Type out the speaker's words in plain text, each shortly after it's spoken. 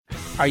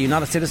are you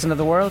not a citizen of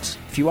the world?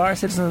 If you are a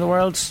citizen of the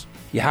world,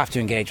 you have to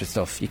engage with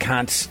stuff. You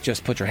can't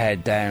just put your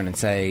head down and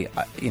say,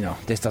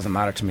 this doesn't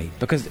matter to me.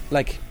 Because,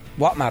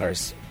 what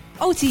matters?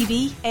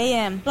 OTB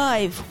AM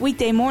live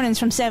weekday mornings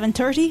from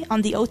 7:30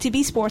 on the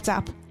OTB Sports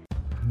app.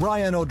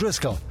 Brian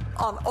O'Driscoll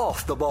on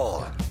Off the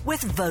Ball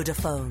with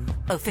Vodafone,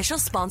 official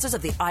sponsors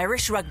of the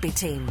Irish rugby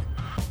team.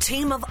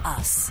 Team of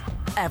us,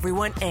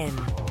 everyone in.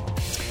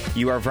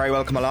 You are very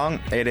welcome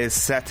along. It is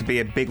set to be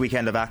a big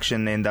weekend of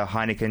action in the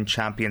Heineken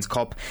Champions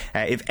Cup.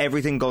 If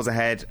everything goes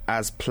ahead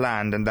as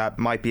planned, and that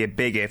might be a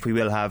big if, we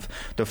will have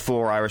the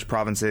 4 Irish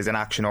provinces in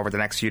action over the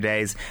next few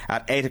days.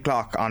 At 8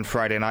 o'clock on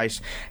Friday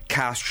night,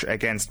 Castres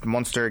against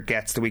Munster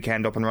gets the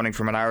weekend up and running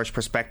from an Irish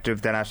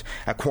perspective. Then at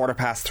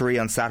 3:15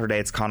 on Saturday,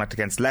 it's Connacht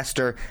against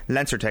Leicester.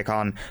 Leinster take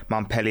on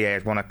Montpellier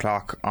at 1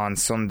 o'clock on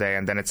Sunday,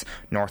 and then it's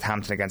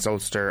Northampton against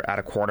Ulster at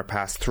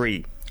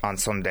 3:15 on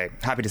Sunday.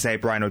 Happy to say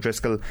Brian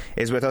O'Driscoll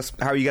is with us.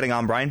 How are you getting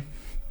on, Brian?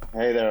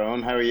 Hey there,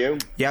 Owen. How are you?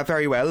 Yeah,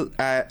 very well.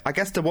 I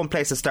guess the one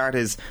place to start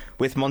is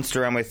with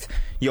Munster and with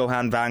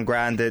Johan van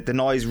Graan. The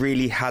noise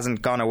really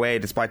hasn't gone away,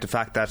 despite the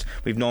fact that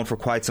we've known for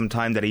quite some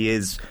time that he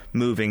is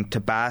moving to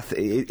Bath.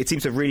 It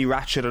seems to have really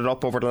ratcheted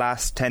up over the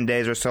last 10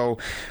 days or so.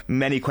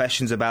 Many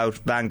questions about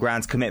Van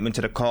Graan's commitment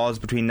to the cause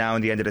between now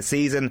and the end of the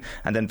season,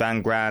 and then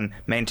Van Graan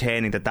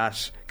maintaining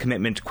that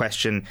commitment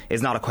question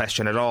is not a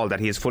question at all, that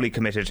he is fully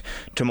committed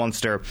to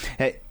Munster.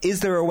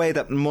 Is there a way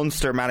that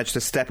Munster managed to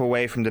step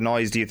away from the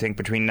noise, do you think,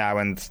 between now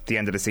and the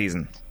end of the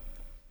season?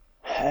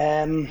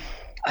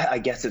 I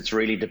guess it's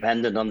really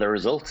dependent on the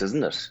results,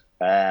 isn't it?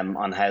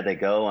 On how they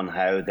go, on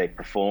how they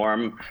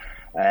perform.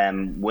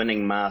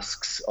 Winning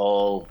masks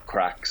all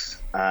cracks,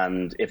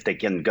 and if they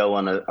can go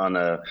on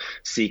a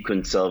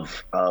sequence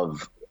of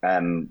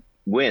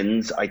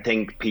wins, I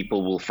think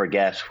people will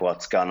forget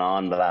what's gone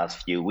on the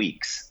last few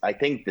weeks. I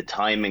think the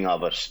timing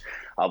of it,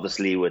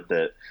 obviously with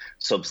the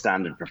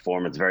substandard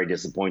performance, very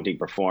disappointing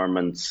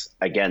performance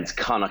against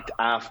Connacht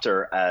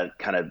after a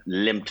kind of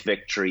limped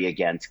victory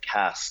against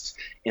Cast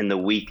in the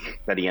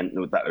week that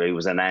it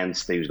was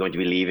announced that he was going to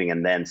be leaving,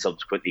 and then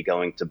subsequently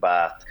going to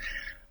Bath.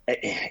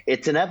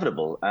 It's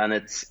inevitable, and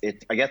it's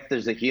I guess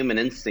there's a human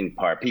instinct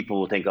part. People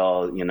will think,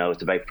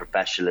 it's about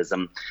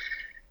professionalism.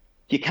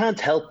 You can't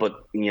help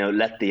but,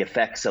 let the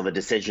effects of a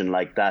decision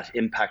like that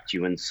impact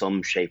you in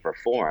some shape or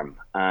form.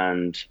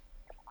 And,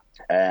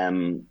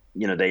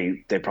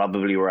 they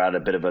probably were at a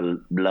bit of a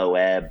low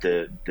ebb,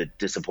 the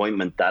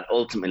disappointment that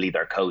ultimately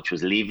their coach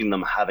was leaving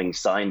them, having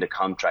signed a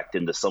contract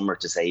in the summer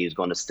to say he was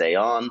going to stay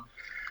on.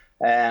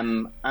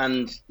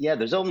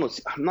 There's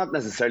almost, I'm not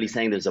necessarily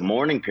saying there's a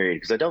mourning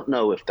period, because I don't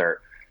know if they're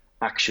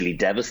actually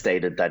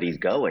devastated that he's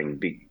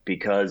going,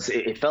 because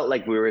it felt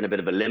like we were in a bit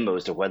of a limbo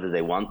as to whether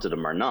they wanted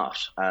him or not.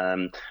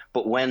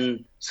 But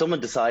when someone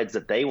decides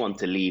that they want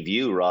to leave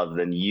you rather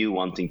than you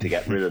wanting to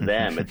get rid of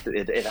them,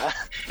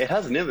 it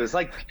has an impact. It's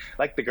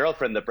like the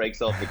girlfriend that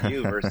breaks off with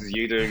you versus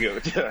you doing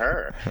it to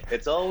her.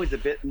 It's always a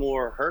bit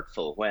more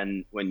hurtful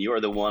when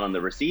you're the one on the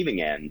receiving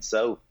end.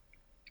 So,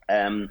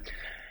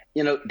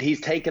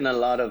 he's taken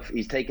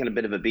a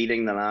bit of a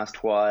beating the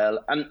last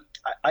while, and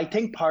I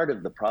think part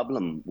of the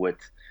problem with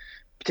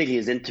particularly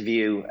his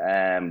interview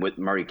with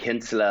Murray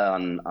Kinsella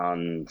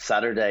on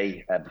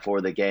Saturday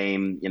before the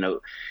game,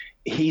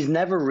 he's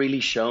never really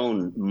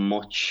shown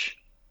much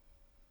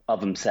of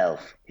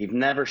himself. He's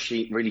never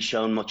really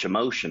shown much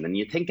emotion. And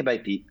you think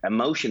about the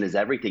emotion is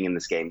everything in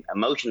this game.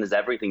 Emotion is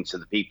everything to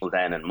the people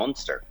down in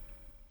Munster.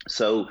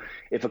 So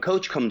if a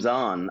coach comes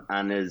on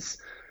and is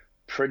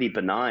pretty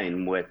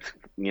benign with,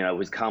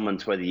 his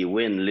comments, whether you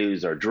win,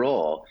 lose or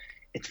draw,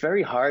 it's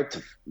very hard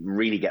to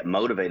really get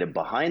motivated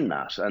behind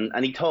that.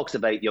 And he talks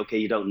about,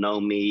 you don't know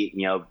me,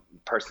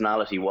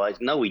 personality-wise.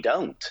 No, we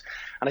don't.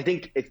 And I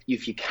think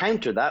if you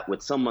counter that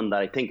with someone that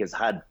I think has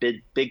had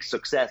big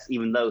success,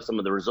 even though some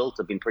of the results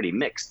have been pretty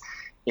mixed,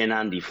 in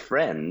Andy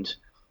Friend,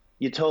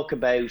 you talk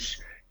about,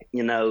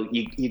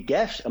 you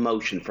get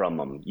emotion from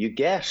him. You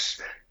get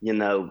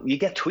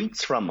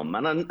tweets from him.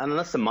 And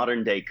unless a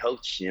modern-day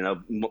coach,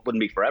 wouldn't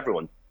be for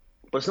everyone.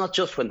 But it's not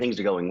just when things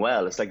are going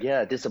well. It's like,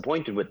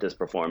 disappointed with this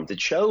performance. It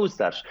shows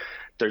that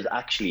there's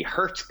actually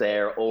hurt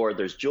there or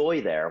there's joy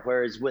there.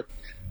 Whereas with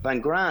Van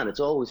Graan, it's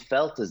always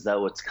felt as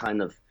though it's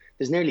kind of,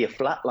 there's nearly a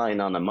flat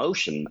line on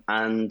emotion.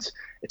 And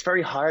it's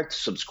very hard to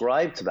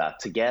subscribe to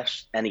that, to get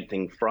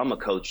anything from a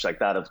coach like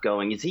that of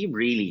going, has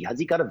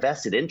he got a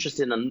vested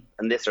interest in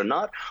this or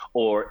not?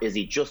 Or is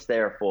he just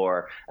there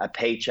for a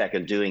paycheck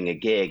and doing a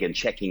gig and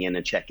checking in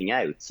and checking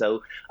out?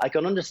 So I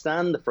can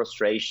understand the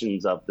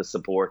frustrations of the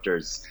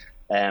supporters,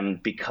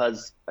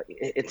 because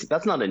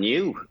that's not a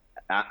new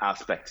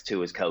aspect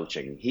to his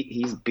coaching.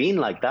 He's been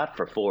like that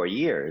for 4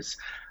 years,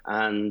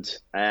 and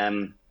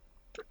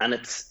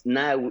it's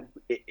now,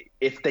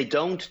 if they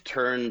don't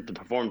turn the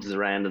performances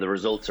around and the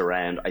results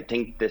around, I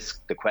think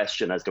the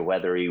question as to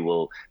whether he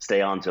will stay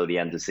on till the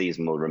end of the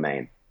season will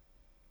remain.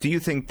 Do you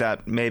think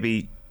that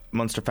maybe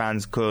Munster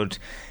fans could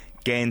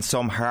gain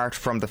some heart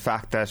from the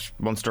fact that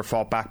Munster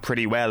fought back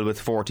pretty well with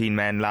 14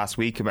 men last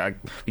week. We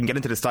can get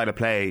into the style of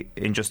play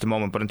in just a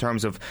moment, but in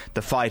terms of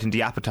the fight and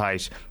the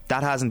appetite,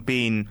 that hasn't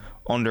been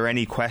under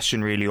any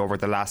question really over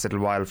the last little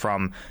while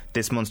from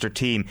this Munster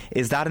team.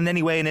 Is that in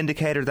any way an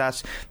indicator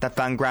that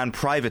Van Graan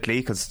privately,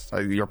 because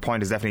your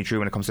point is definitely true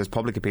when it comes to his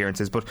public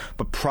appearances, but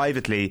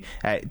privately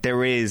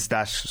there is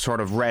that sort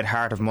of red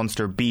heart of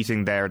Munster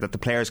beating there, that the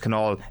players can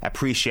all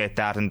appreciate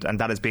that, and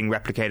that is being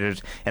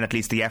replicated in at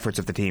least the efforts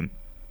of the team?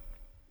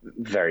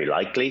 Very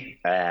likely.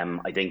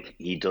 I think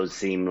he does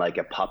seem like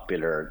a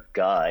popular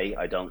guy.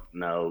 I don't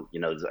know,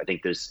 I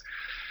think there's,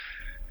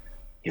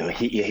 you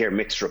hear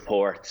mixed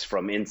reports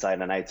from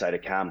inside and outside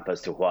of camp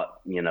as to what,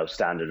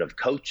 standard of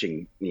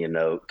coaching,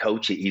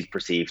 coach he's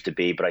perceived to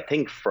be. But I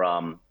think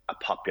from a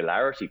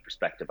popularity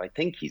perspective, I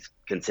think he's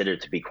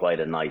considered to be quite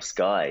a nice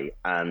guy.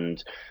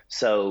 And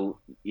so,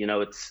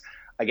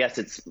 I guess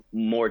it's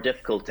more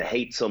difficult to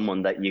hate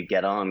someone that you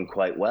get on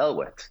quite well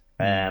with.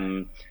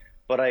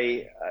 But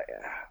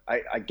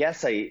I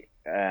guess I'd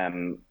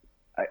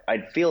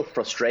feel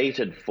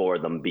frustrated for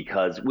them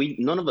because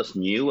none of us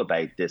knew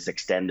about this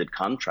extended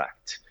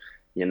contract,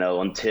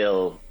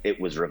 until it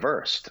was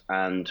reversed.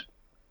 And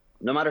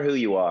no matter who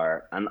you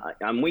are,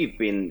 and we've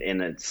been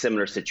in a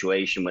similar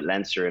situation with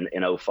Leinster in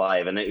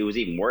 2005, and it was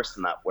even worse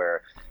than that,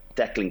 where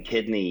Declan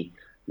Kidney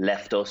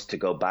left us to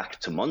go back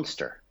to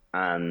Munster,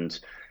 and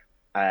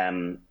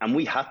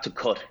we had to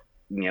cut.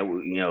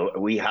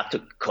 We had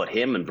to cut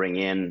him and bring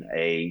in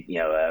a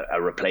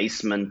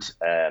replacement,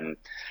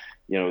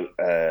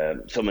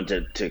 someone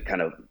to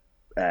kind of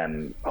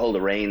hold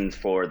the reins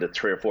for the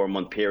 3 or 4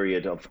 month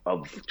period of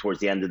towards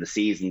the end of the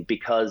season,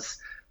 because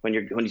when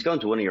he's going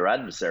to one of your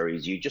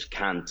adversaries, you just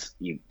can't.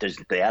 There's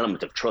the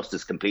element of trust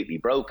is completely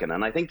broken,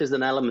 and I think there's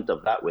an element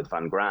of that with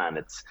Van Graan.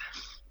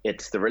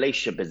 It's the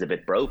relationship is a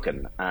bit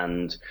broken,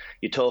 and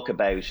he talks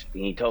about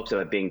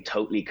being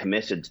totally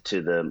committed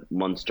to the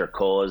Munster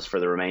cause for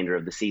the remainder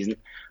of the season.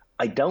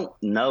 I don't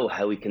know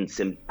how he can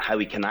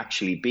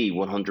actually be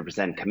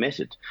 100%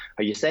 committed.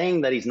 Are you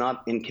saying that he's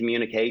not in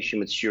communication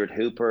with Stuart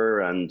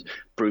Hooper and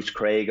Bruce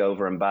Craig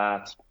over in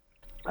Bath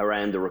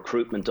around the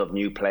recruitment of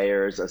new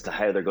players as to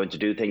how they're going to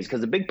do things?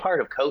 Because a big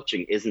part of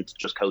coaching isn't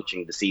just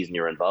coaching the season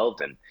you're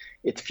involved in;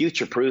 it's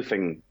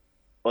future-proofing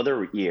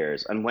other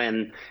years. And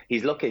when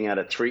he's looking at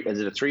a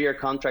 3-year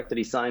contract that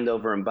he signed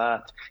over in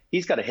Bath,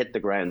 he's got to hit the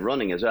ground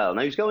running as well.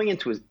 Now, he's going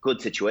into a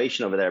good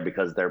situation over there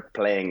because they're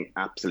playing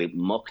absolute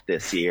muck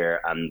this year,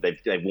 and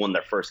they've won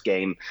their first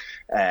game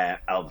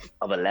of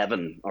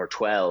 11 or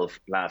 12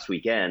 last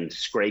weekend,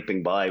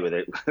 scraping by with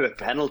a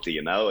penalty,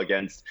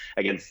 against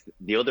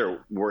the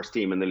other worst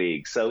team in the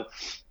league. So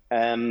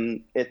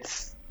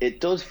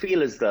it does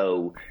feel as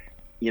though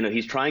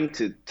he's trying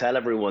to tell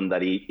everyone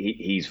that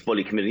he's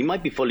fully committed. He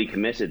might be fully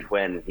committed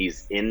when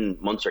he's in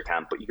Munster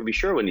camp, but you can be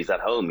sure when he's at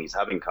home, he's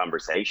having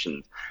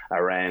conversations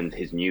around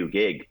his new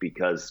gig,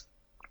 because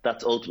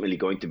that's ultimately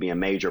going to be a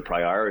major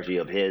priority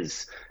of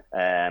his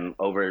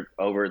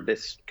over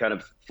this kind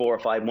of 4 or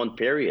 5 month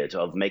period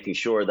of making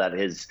sure that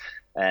his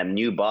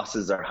new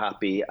bosses are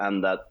happy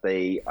and that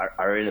they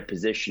are in a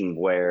position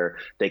where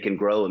they can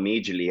grow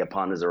immediately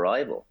upon his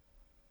arrival.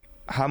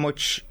 How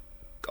much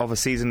of a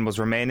season was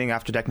remaining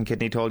after Declan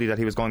Kidney told you that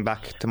he was going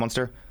back to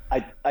Munster?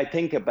 I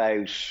think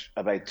about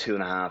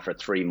 2.5 or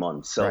 3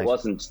 months. So right. It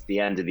wasn't the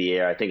end of the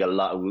year. I think a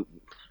lot of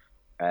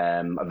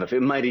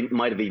it might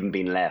have even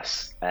been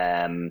less.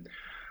 I think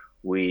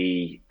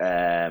we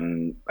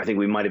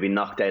might have been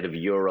knocked out of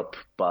Europe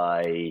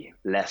by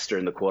Leicester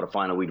in the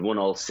quarterfinal. We'd won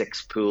all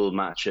 6 pool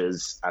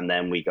matches, and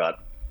then we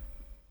got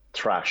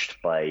thrashed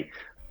by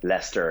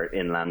Leicester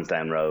in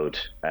Lansdowne Road.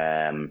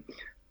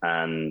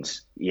 And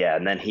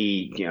then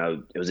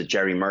it was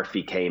Jerry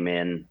Murphy came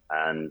in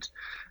and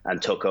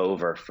took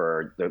over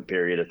for the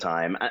period of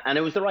time. And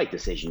it was the right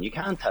decision. You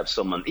can't have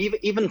someone,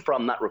 even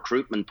from that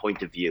recruitment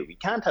point of view, you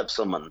can't have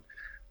someone,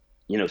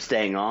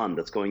 staying on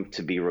that's going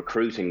to be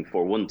recruiting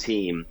for one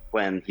team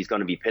when he's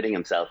going to be pitting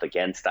himself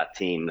against that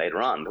team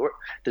later on.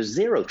 There's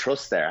zero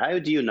trust there. How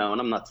do you know, and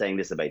I'm not saying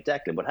this about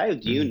Declan, but how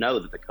do you know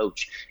that the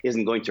coach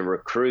isn't going to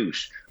recruit,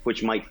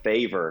 which might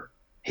favour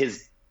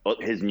his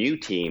new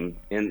team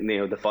in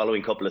the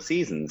following couple of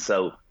seasons?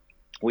 So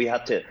we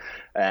had to,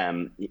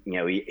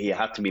 he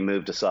had to be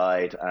moved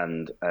aside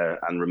and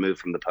removed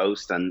from the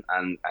post, and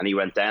he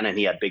went down, and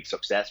he had big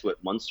success with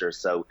Munster.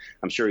 So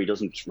I'm sure he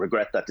doesn't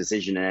regret that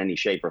decision in any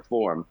shape or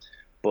form.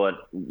 But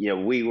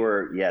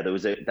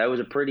that was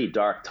a pretty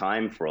dark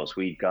time for us.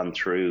 We'd gone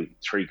through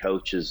 3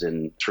 coaches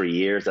in 3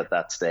 years at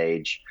that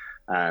stage.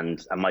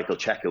 And Michael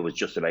Cheika was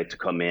just about to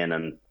come in,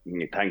 and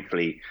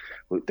thankfully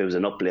there was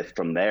an uplift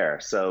from there.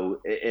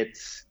 So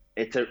it's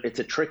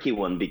a tricky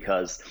one,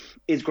 because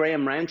is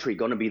Graham Rowntree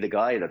going to be the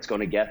guy that's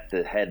going to get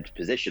the head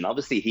position?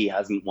 Obviously, he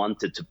hasn't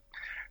wanted to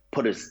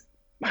put his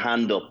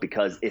hand up,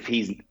 because if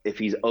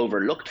he's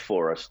overlooked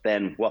for it,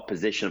 then what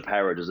position of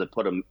power does it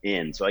put him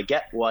in? So I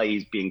get why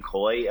he's being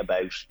coy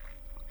about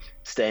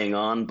staying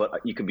on, but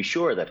you can be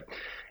sure that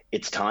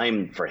it's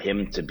time for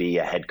him to be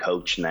a head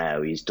coach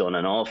now. He's done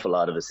an awful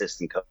lot of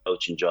assistant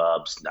coaching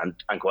jobs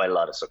and quite a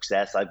lot of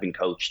success. I've been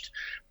coached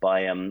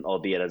by him,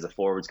 albeit as a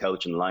forwards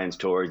coach in the Lions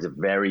Tour. He's a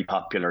very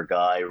popular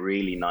guy,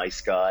 really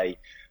nice guy,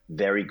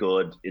 very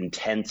good,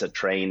 intense at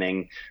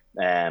training,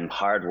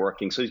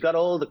 hardworking. So he's got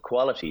all the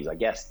qualities. I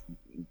guess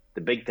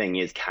the big thing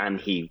is, can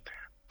he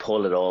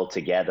pull it all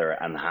together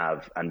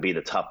and be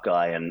the top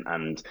guy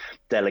and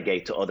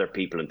delegate to other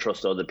people and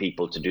trust other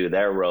people to do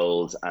their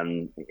roles?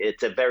 And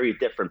it's a very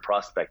different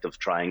prospect of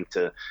trying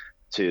to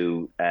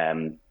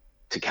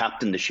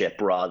captain the ship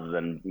rather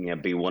than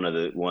be one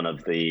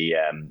of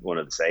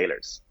the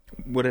sailors.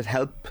 Would it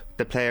help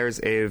the players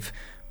if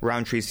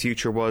Rowntree's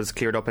future was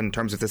cleared up in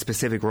terms of the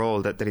specific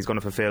role that he's going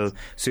to fulfil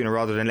sooner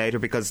rather than later?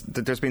 Because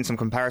there's been some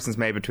comparisons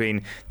made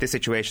between this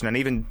situation and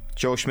even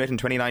Joe Schmidt in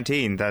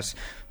 2019, that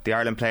the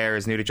Ireland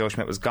players knew that Joe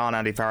Schmidt was gone,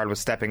 Andy Farrell was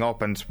stepping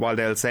up, and while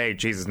they'll say,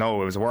 Jesus,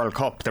 no, it was a World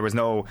Cup, there was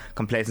no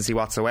complacency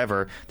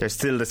whatsoever, there's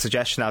still the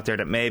suggestion out there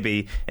that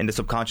maybe in the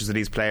subconscious of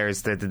these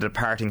players the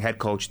departing head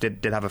coach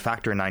did have a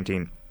factor in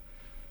 19.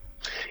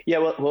 Yeah,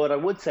 well, what I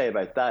would say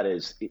about that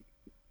is,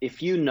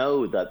 if you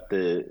know that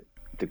the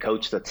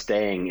coach that's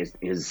staying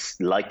is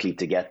likely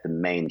to get the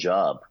main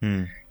job,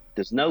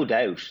 there's no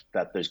doubt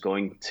that it's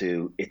going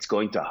to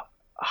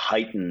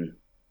heighten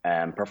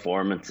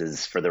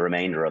performances for the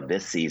remainder of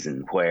this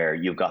season, where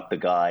you've got the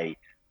guy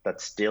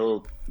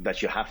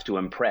that you have to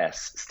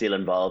impress still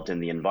involved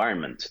in the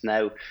environment.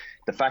 Now,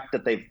 the fact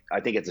that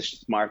I think it's a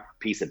smart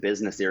piece of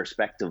business,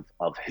 irrespective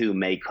of who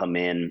may come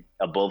in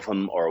above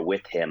him or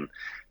with him,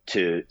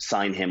 to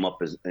sign him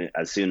up as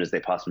soon as they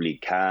possibly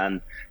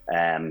can.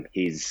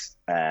 He's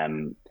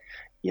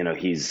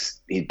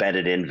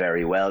bedded in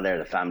very well there.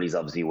 The family's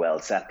obviously well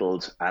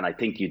settled, and I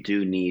think you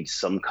do need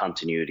some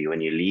continuity. When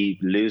you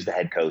lose the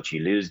head coach, you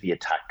lose the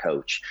attack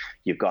coach,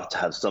 you've got to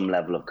have some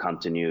level of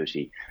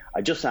continuity.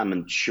 I just am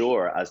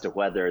unsure as to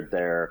whether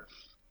they're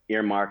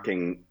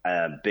earmarking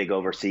a big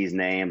overseas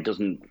name.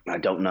 I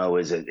don't know,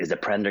 is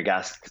it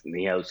Prendergast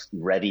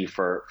ready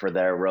for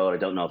their role? I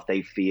don't know if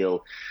they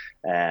feel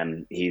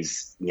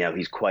he's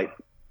quite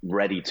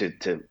ready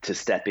to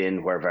step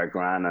in where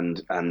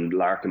Vergran and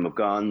Larkham have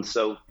gone.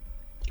 So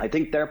I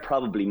think they're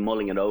probably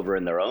mulling it over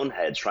in their own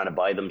heads, trying to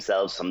buy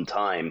themselves some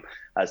time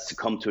as to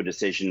come to a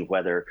decision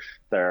whether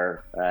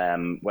they're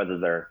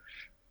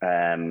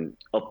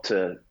up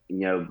to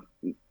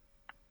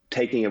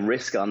taking a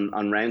risk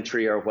on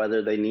Rowntree, or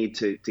whether they need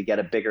to get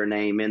a bigger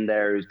name in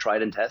there who's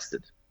tried and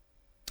tested.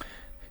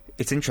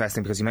 It's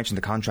interesting because you mentioned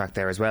the contract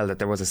there as well, that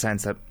there was a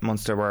sense that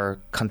Munster were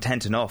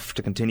content enough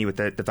to continue with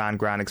the Van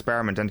Graan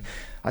experiment. And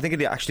I think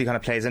it actually kind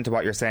of plays into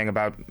what you're saying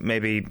about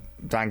maybe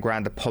Van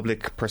Graan, the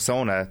public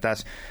persona,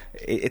 that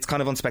it's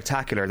kind of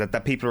unspectacular,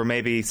 that people were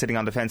maybe sitting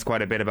on the fence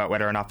quite a bit about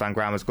whether or not Van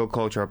Graan was a good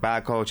coach or a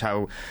bad coach,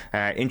 how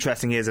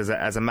interesting he is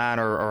as a man,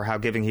 or how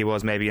giving he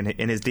was maybe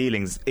in his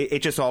dealings. It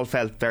just all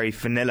felt very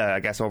vanilla,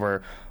 I guess,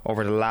 over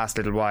the last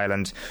little while,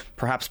 and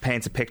perhaps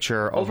paints a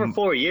picture of... Over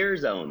 4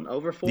 years, Owen.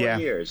 Over 4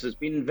 years. There's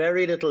been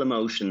very little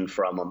emotion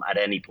from him at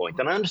any point.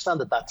 And I understand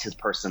that that's his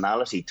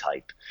personality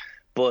type.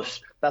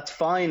 But that's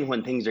fine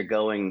when things are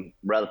going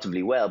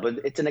relatively well.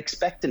 But it's an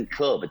expectant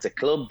club. It's a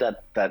club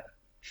that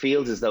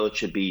feels as though it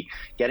should be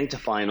getting to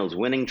finals,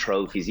 winning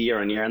trophies year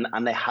on year,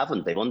 and they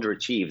haven't. They've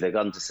underachieved. They've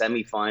gone to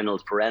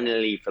semi-finals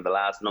perennially for the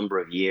last number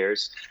of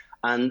years.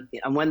 And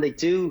when they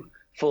do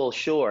fall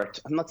short,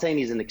 I'm not saying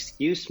he's an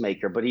excuse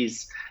maker, but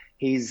it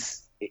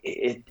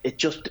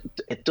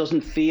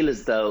doesn't feel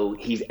as though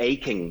he's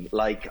aching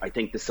like I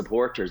think the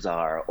supporters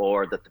are,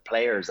 or that the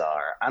players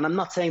are. And I'm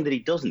not saying that he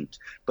doesn't,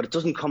 but it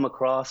doesn't come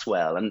across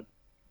well. And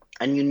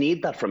you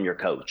need that from your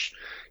coach.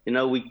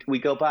 We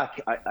go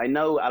back. I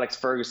know Alex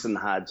Ferguson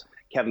had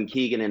Kevin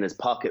Keegan in his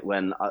pocket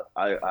when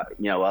I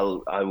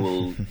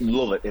will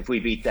love it if we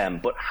beat them.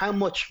 But how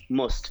much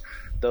must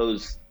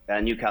those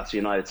Newcastle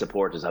United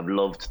supporters have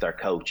loved their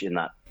coach in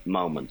that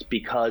moment?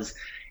 Because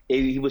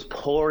he was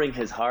pouring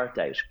his heart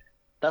out.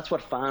 That's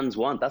what fans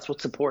want. That's what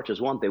supporters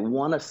want. They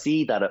want to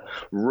see that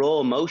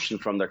raw emotion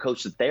from their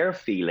coach, that they're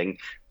feeling,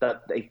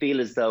 that they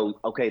feel as though,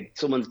 okay,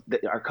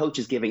 our coach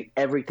is giving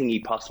everything he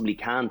possibly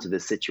can to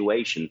this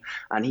situation,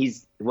 and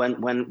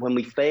when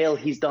we fail,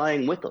 he's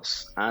dying with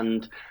us.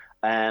 And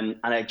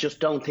I just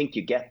don't think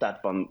you get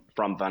that from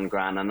Van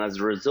Graan. And as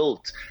a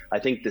result, I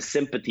think the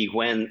sympathy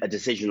when a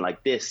decision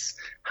like this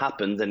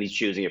happens, and he's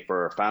choosing it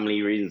for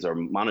family reasons or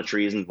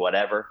monetary reasons,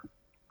 whatever,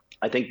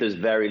 I think there's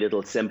very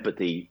little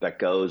sympathy that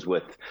goes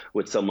with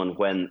someone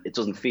when it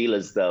doesn't feel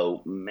as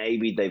though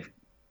maybe they've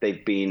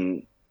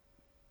been,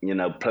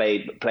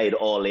 played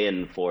all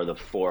in for the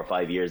 4 or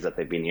 5 years that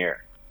they've been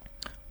here.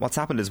 What's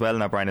happened as well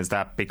now, Brian, is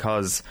that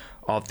because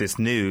of this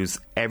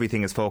news,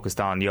 everything is focused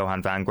on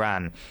Johan Van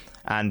Graan.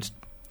 And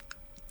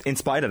in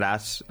spite of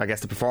that, I guess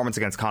the performance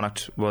against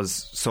Connacht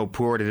was so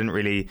poor, they didn't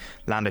really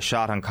land a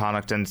shot on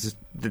Connacht, and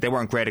they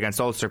weren't great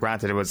against Ulster.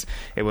 Granted,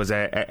 it was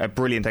a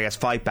brilliant, I guess,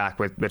 fight back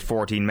with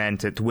 14 men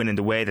to win in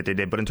the way that they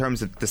did. But in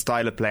terms of the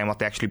style of play and what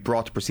they actually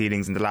brought to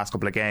proceedings in the last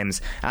couple of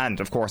games, and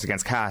of course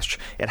against Castres,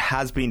 it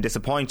has been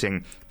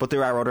disappointing. But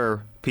there are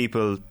other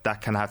people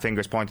that can have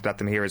fingers pointed at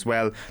them here as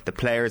well. The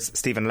players,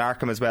 Stephen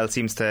Larkham as well,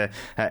 seems to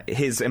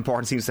his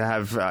importance seems to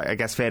have I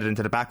guess faded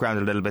into the background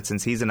a little bit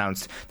since he's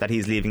announced that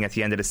he's leaving at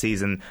the end of the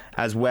season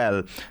as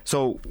well.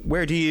 So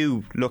where do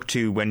you look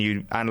to when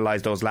you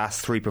analyse those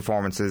last 3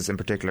 performances in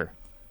particular?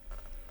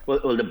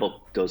 Well, the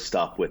book does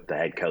stop with the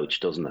head coach,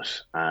 doesn't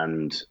it?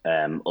 And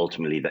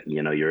ultimately, that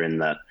you're in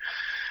the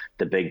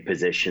big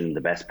position,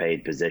 the best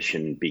paid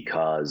position,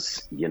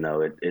 because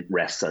it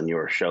rests on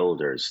your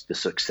shoulders. The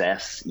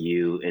success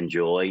you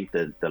enjoy,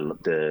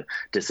 the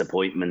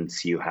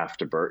disappointments you have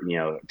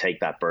to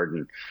take that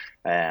burden,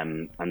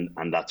 and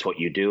that's what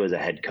you do as a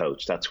head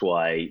coach. That's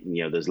why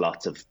there's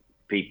lots of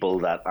people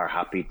that are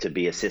happy to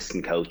be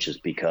assistant coaches,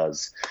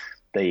 because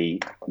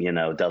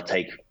they'll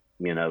take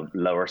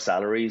lower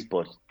salaries,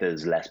 but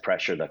there's less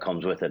pressure that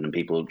comes with it, and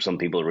some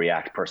people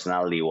react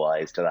personality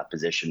wise to that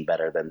position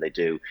better than they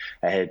do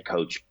a head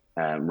coach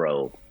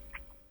role.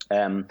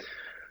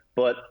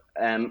 But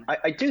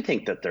I do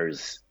think that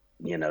there's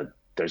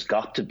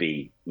got to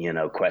be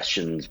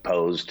questions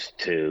posed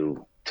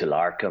to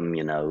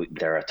Larkham.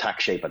 Their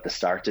attack shape at the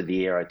start of the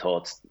year, I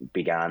thought,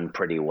 began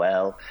pretty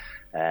well.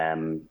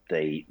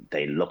 They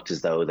looked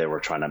as though they were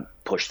trying to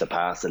push the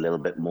pass a little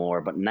bit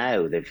more, but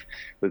now they've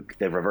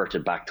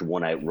reverted back to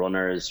one-out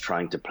runners,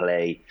 trying to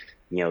play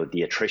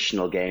the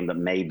attritional game that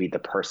maybe the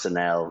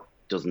personnel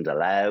doesn't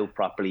allow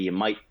properly. You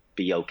might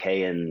be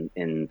okay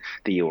in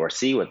the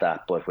URC with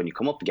that, but when you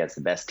come up against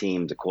the best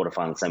teams, the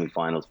quarterfinals,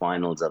 semi-finals,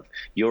 finals of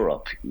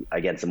Europe,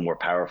 against the more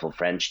powerful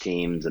French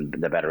teams and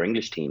the better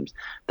English teams,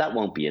 that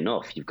won't be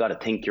enough. You've got to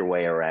think your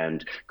way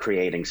around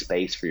creating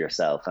space for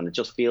yourself, and it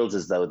just feels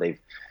as though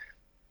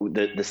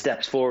the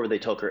steps forward they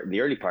took in the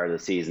early part of the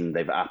season,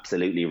 they've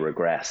absolutely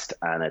regressed,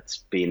 and it's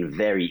been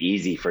very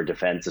easy for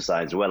defensive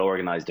sides,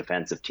 well-organised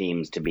defensive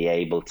teams, to be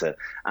able to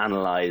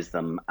analyse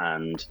them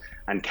and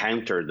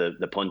counter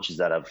the punches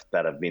that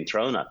have been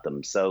thrown at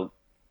them. So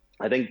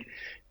I think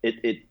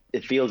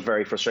it feels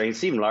very frustrating.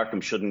 Stephen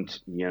Larkham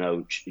shouldn't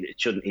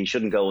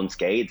go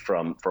unscathed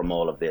from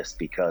all of this,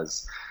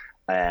 because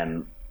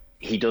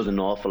he does an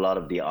awful lot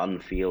of the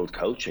on-field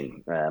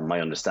coaching,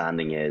 my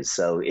understanding is.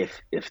 So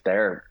if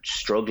they're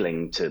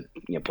struggling to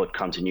put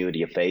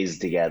continuity of phases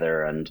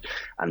together and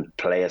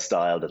play a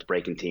style that's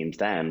breaking teams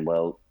down,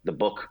 well, the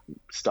book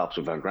stops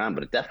with Van Graan,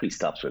 but it definitely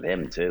stops with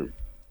him too.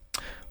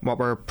 What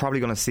we're probably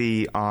going to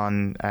see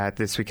on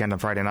this weekend on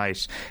Friday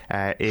night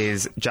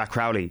is Jack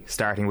Crowley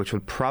starting, which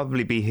will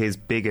probably be his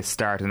biggest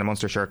start in the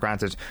Munster shirt.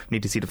 Granted, we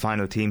need to see the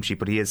final team sheet,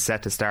 but he is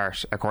set to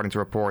start, according to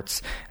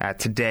reports,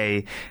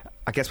 today.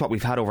 I guess what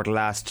we've had over the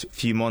last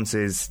few months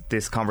is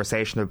this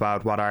conversation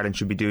about what Ireland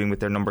should be doing with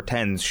their number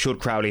 10s. Should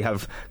Crowley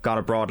have gone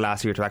abroad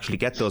last year to actually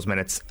get those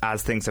minutes?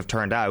 As things have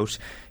turned out,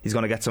 he's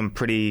going to get some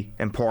pretty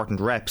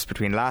important reps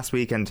between last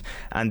week and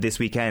this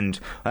weekend.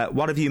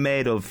 What have you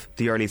made of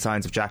the early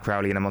signs of Jack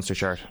Crowley in a Munster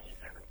shirt?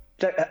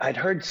 I'd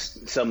heard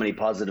so many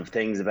positive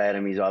things about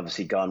him. He's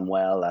obviously gone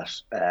well at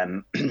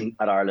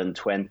Ireland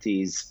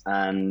 20s,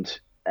 and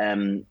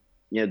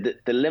the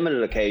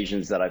limited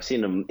occasions that I've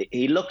seen him,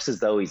 he looks as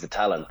though he's a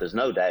talent. There's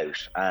no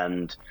doubt,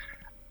 and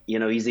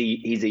he's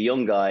a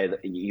young guy.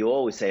 You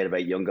always say it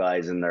about young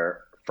guys in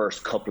their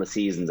first couple of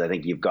seasons. I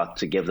think you've got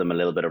to give them a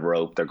little bit of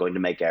rope. They're going to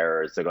make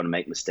errors. They're going to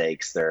make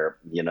mistakes.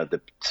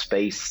 The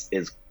space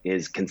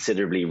is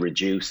considerably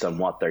reduced on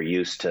what they're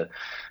used to.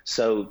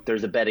 So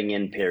there's a bedding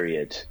in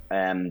period.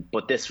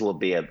 But this will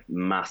be a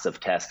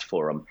massive test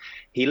for him.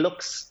 He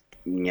looks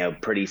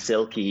pretty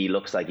silky. He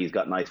looks like he's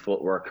got nice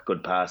footwork,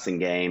 good passing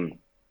game.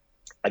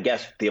 I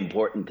guess the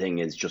important thing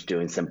is just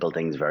doing simple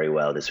things very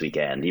well this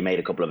weekend. He made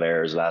a couple of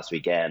errors last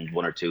weekend,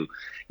 one or two,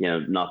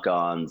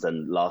 knock-ons,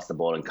 and lost the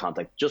ball in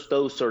contact. Just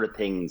those sort of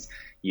things.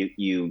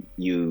 You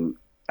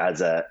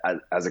as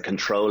a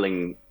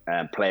controlling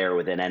player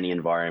within any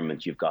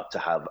environment, you've got to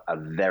have a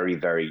very,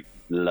 very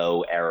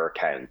low error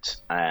count,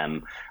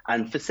 and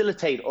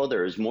facilitate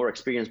others, more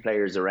experienced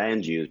players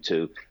around you,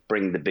 to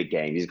bring the big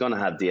game. He's going to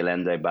have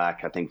Dialende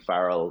back. I think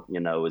Farrell,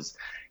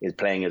 is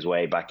playing his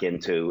way back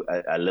into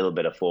a little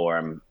bit of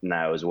form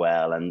now as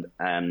well,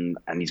 and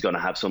he's going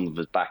to have some of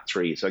his back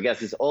three. So I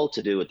guess it's all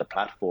to do with the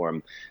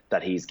platform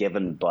that he's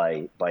given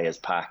by his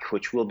pack,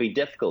 which will be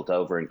difficult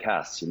over in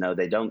Cass.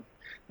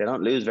 They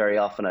don't lose very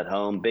often at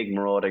home. Big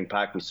marauding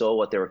pack. We saw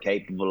what they were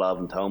capable of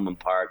in Thomond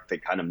Park. They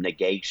kind of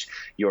negate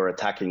your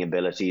attacking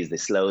abilities. They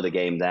slow the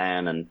game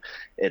down. And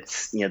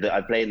it's, I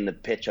played in the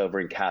pitch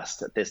over in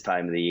Cast at this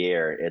time of the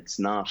year. It's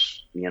not,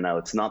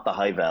 it's not the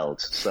high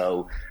veld.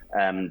 So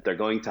they're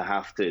going to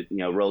have to,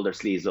 roll their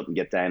sleeves up and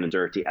get down and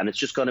dirty. And it's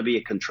just going to be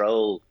a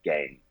control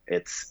game.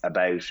 It's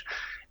about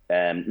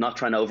not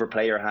trying to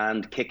overplay your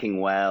hand,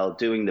 kicking well,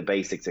 doing the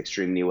basics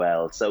extremely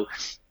well. So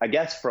I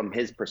guess from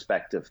his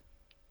perspective,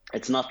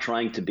 it's not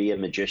trying to be a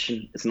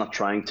magician. It's not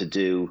trying to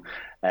do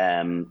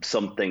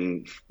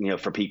something,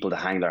 for people to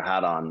hang their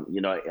hat on.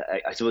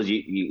 I suppose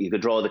you could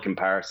draw the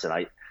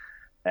comparison.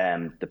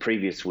 The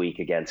previous week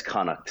against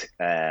Connacht,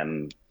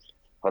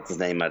 what's his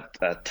name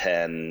at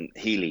 10,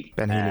 Healy.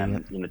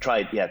 Ben Healy.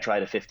 Tried a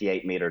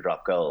 58-meter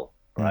drop goal,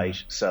 right?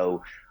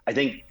 So I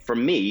think for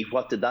me,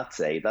 what did that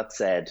say? That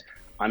said,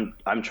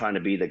 I'm trying to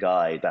be the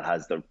guy that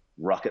has the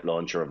rocket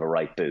launcher of a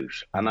right boot.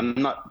 And I'm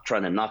not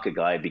trying to knock a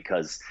guy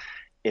because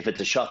if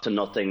it's a shot to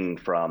nothing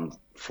from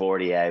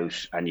 40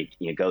 out and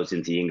you goes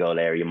into the in-goal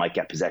area, you might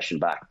get possession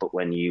back. But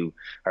when you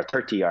are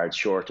 30 yards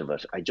short of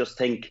it, I just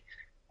think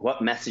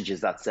what message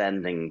is that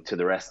sending to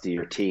the rest of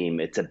your team?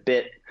 It's a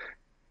bit,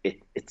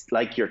 it's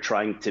like you're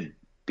trying to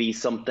be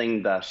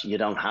something that you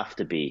don't have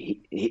to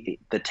be.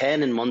 The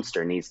 10 in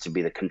Munster needs to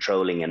be the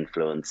controlling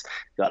influence.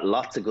 You've got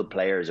lots of good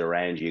players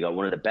around you. You've got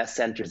one of the best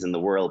centres in the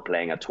world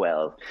playing at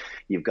 12.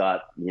 You've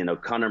got,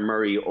 Conor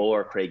Murray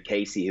or Craig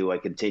Casey, who I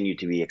continue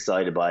to be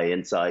excited by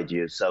inside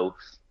you. So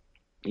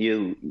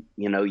you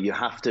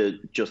have to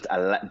just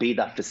be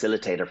that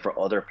facilitator for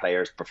other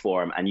players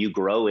perform, and you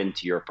grow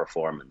into your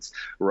performance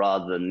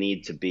rather than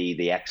need to be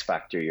the X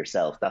factor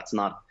yourself. That's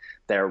not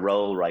their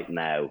role right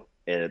now.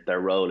 Their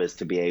role is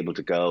to be able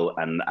to go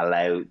and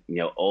allow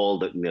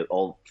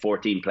all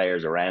 14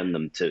 players around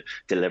them to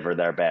deliver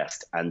their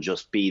best and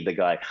just be the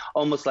guy,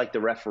 almost like the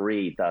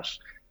referee that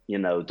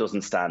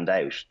doesn't stand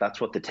out.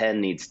 That's what the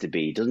 10 needs to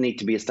be. It doesn't need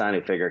to be a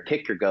standing figure.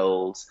 Kick your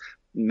goals,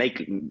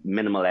 make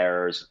minimal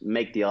errors,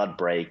 make the odd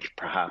break,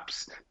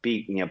 perhaps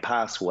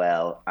pass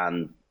well,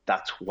 and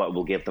that's what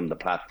will give them the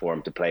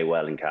platform to play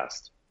well in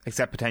Cast.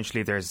 Except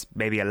potentially there's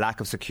maybe a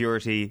lack of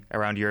security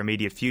around your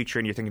immediate future,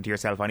 and you're thinking to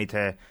yourself, I need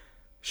to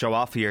show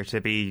off here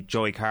to be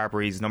Joey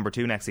Carberry's number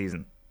 2 next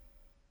season.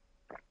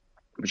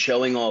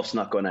 Showing off's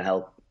not going to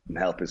help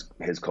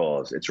his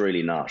cause. It's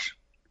really not,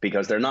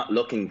 because they're not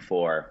looking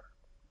for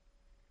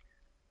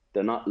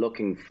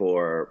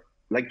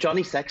like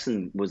Johnny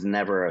Sexton was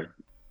never,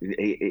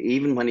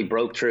 even when he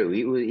broke through,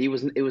 it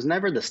was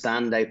never the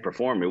standout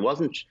performer. It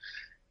wasn't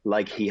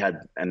like he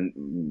had kind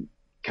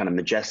of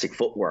majestic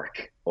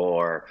footwork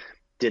or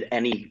did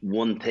any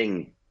one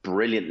thing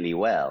brilliantly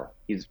well.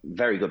 He's a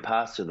very good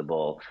passer of the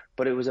ball,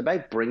 but it was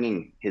about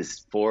bringing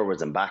his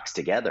forwards and backs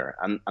together,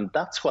 and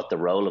that's what the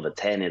role of a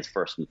 10 is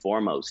first and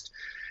foremost.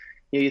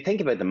 You think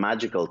about the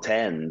magical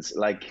 10s,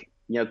 like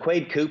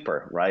Quade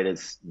Cooper, right?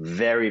 Is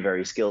very,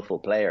 very skillful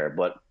player,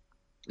 but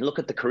look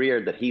at the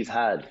career that he's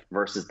had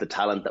versus the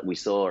talent that we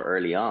saw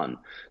early on.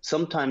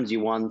 Sometimes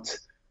you want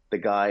the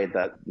guy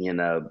that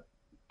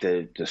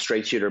the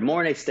straight shooter.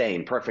 Mornay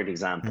Stain, perfect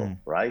example,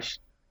 right?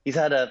 He's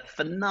had a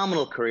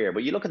phenomenal career,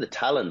 but you look at the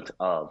talent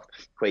of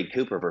Quade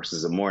Cooper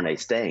versus a Mornay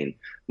Stain.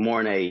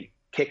 Mornay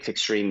kicked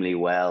extremely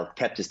well,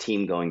 kept his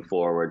team going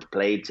forward,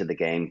 played to the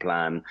game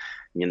plan,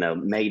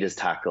 made his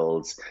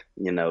tackles,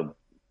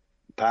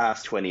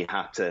 passed when he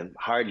had to,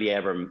 hardly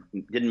ever,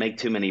 didn't make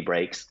too many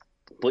breaks,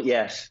 but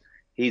yet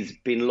he's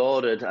been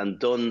lauded and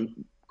done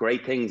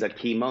great things at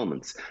key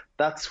moments.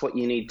 That's what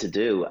you need to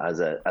do as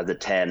a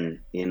 10,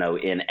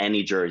 in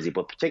any jersey,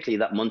 but particularly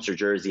that Munster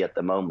jersey at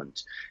the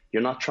moment.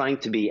 You're not trying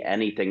to be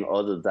anything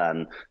other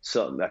than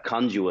a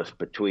conduit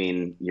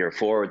between your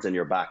forwards and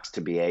your backs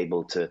to be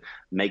able to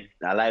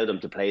allow them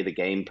to play the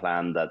game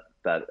plan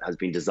that has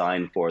been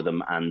designed for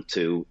them, and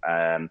to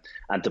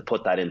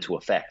put that into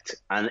effect.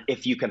 And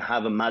if you can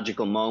have a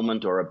magical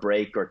moment or a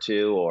break or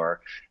two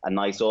or a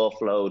nice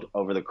offload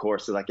over the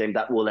course of that game,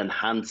 that will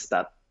enhance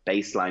that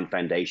baseline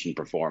foundation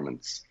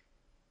performance.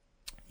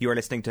 You are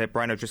listening to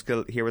Brian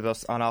O'Driscoll here with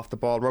us on Off the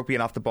Ball. Rugby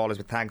and Off the Ball is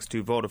with thanks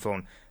to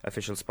Vodafone,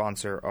 official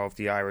sponsor of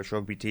the Irish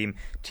rugby team.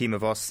 Team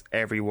of us,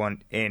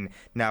 everyone in.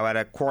 Now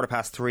at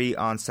 3:15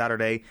 on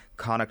Saturday,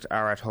 Connacht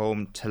are at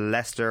home to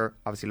Leicester.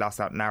 Obviously lost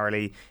out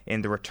narrowly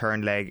in the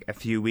return leg a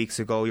few weeks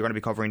ago. You're going to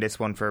be covering this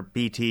one for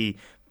BT,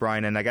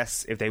 Brian, and I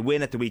guess if they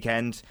win at the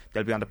weekend,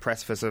 they'll be on the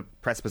precipice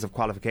of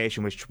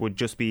qualification, which would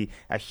just be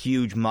a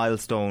huge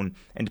milestone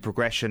in the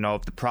progression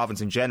of the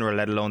province in general,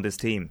 let alone this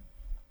team.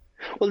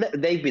 Well,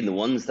 they've been the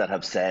ones that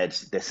have said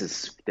this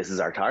is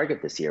our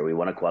target this year. We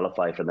want to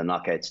qualify for the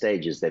knockout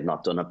stages. They've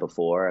not done it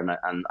before,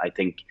 and I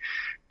think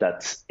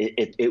that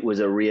it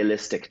was a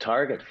realistic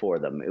target for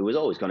them. It was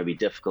always going to be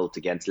difficult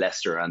against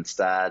Leicester and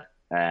Stade,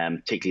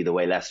 particularly the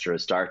way Leicester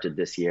has started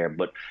this year.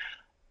 But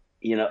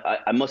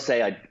I must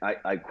say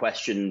I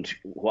questioned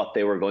what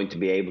they were going to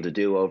be able to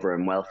do over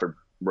in Welford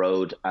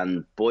Road,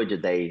 and boy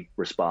did they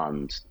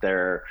respond.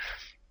 They're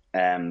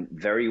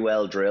very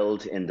well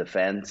drilled in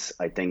defence.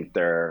 I think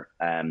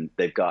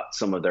they've got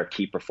some of their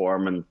key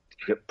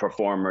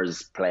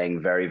performers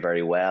playing very,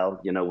 very well.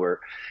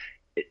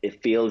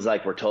 It feels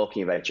like we're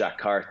talking about Jack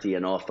Carty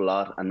an awful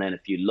lot, and then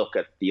if you look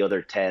at the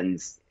other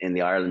 10s in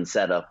the Ireland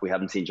setup, we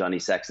haven't seen Johnny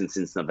Sexton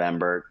since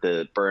November.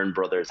 The Byrne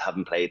brothers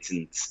haven't played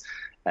since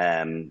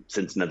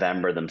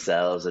November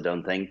themselves, I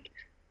don't think.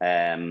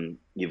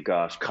 You've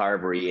got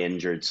Carberry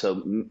injured,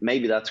 so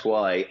maybe that's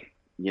why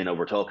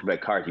we're talking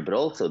about Carty, but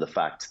also the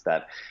fact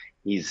that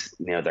he's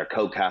their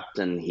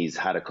co-captain. He's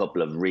had a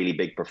couple of really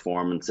big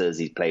performances.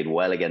 He's played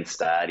well against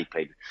Stade. He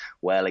played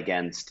well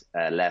against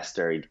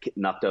Leicester. He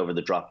knocked over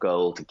the drop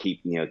goal to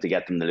keep to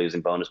get them the losing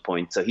bonus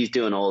point. So he's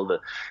doing all the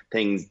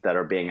things that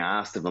are being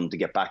asked of him to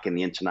get back in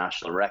the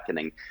international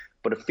reckoning.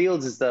 But it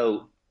feels as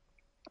though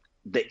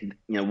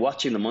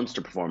watching the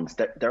Munster performance,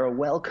 they're a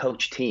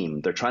well-coached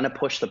team. They're trying to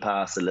push the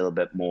pass a little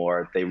bit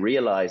more. They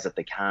realise that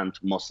they can't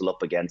muscle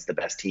up against the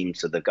best team,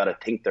 so they've got to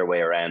think their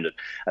way around it.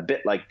 A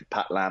bit like the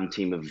Pat Lam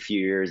team of a few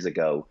years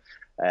ago.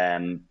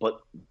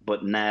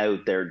 But now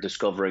they're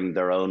discovering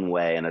their own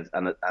way and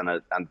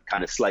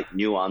kind of slight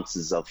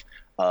nuances of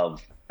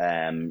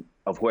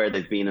where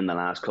they've been in the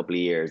last couple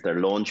of years. Their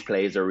launch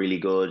plays are really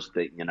good.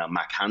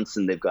 Mac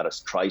Hansen, they've got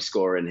a try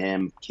scorer in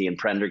him. Cian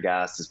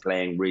Prendergast is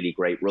playing really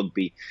great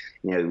rugby.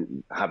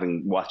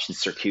 Having watched the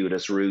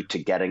circuitous route to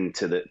getting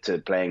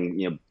to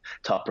playing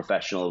top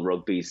professional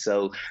rugby.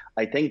 So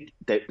I think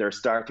that they're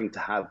starting to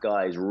have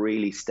guys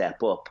really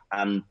step up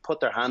and put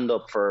their hand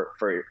up for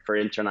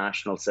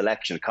international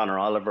selection. Conor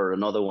Oliver,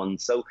 another one.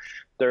 So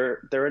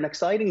they're an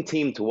exciting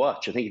team to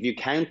watch. I think if you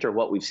counter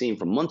what we've seen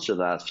from Munster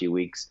the last few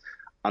weeks,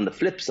 on the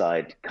flip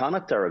side,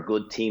 Connacht are a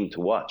good team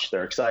to watch.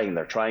 They're exciting.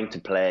 They're trying to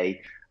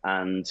play,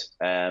 and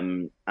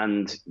they're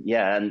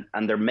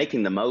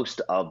making the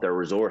most of their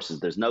resources.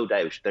 There's no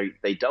doubt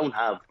they don't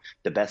have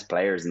the best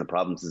players in the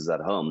provinces at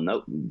home.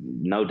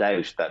 No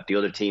doubt that the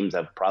other teams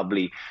have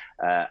probably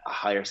a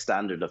higher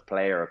standard of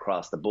player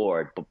across the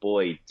board. But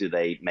boy, do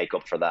they make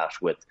up for that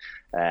with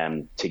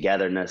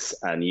togetherness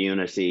and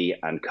unity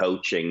and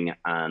coaching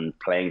and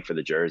playing for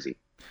the jersey.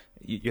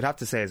 You'd have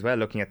to say as well,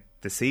 looking at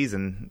the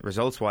season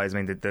results-wise,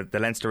 I mean, the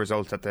Leinster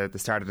result at the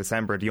start of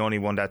December, the only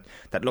one that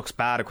looks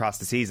bad across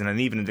the season,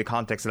 and even in the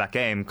context of that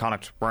game,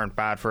 Connacht weren't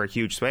bad for a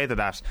huge swathe of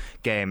that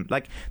game.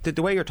 Like,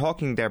 the way you're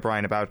talking there,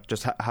 Brian, about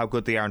just how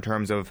good they are in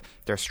terms of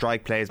their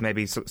strike plays,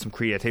 maybe some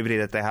creativity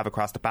that they have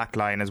across the back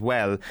line as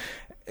well.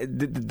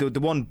 The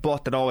one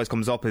but that always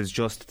comes up is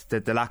just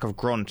the lack of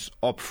grunt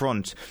up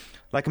front.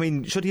 Like, I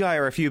mean, should the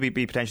IRFU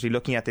be potentially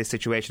looking at this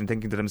situation and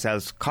thinking to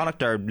themselves,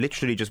 Connacht are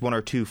literally just one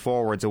or two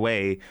forwards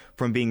away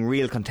from being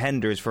real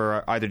contenders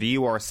for either the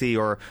URC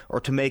or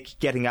to make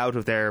getting out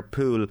of their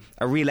pool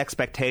a real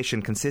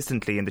expectation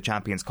consistently in the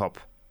Champions Cup?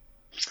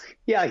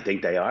 Yeah, I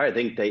think they are. I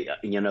think they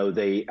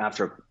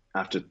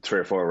after 3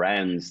 or 4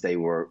 rounds, there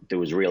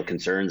was real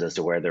concerns as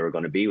to where they were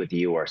going to be with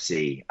the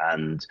URC,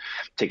 and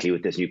particularly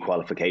with this new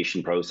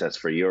qualification process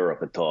for Europe.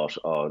 I thought,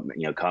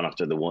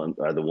 Connacht are the ones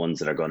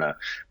that are going to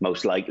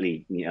most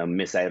likely,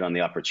 miss out on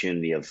the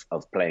opportunity of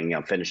playing,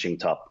 finishing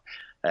top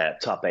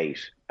 8.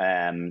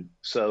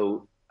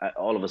 So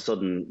all of a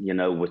sudden,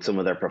 with some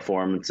of their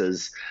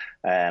performances,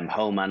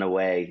 home and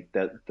away,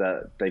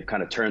 that they've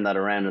kind of turned that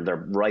around, and they're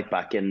right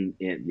back in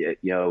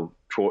the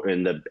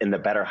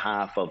better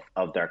half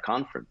of their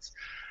conference.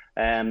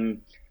 I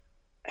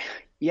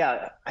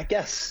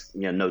guess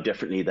no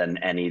differently than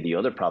any of the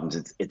other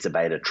problems. It's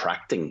about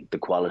attracting the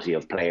quality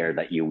of player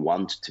that you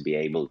want to be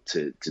able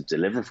to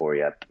deliver for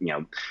you.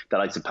 The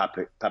likes of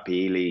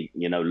Papiili,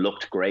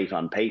 looked great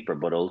on paper,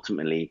 but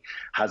ultimately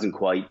hasn't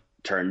quite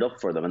turned up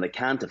for them, and they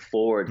can't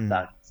afford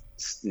that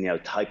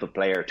type of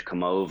player to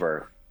come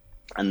over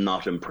and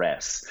not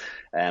impress.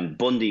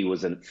 Bundy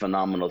was a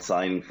phenomenal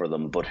signing for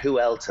them, but who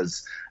else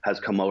has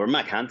come over?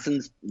 Mac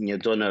Hansen's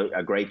done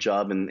a great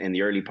job in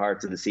the early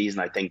parts of the season.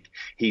 I think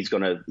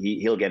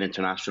he'll get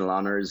international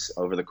honours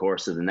over the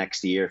course of the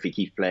next year if he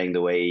keeps playing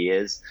the way he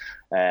is.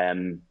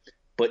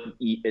 But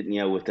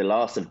with the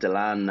loss of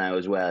Delan now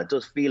as well, it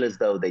does feel as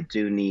though they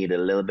do need a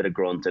little bit of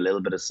grunt, a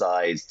little bit of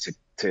size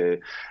to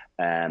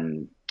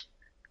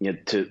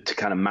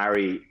kind of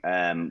marry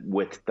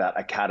with that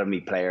academy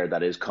player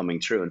that is coming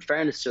through. In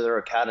fairness to their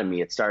academy,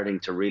 it's starting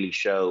to really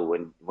show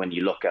when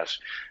you look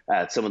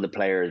at some of the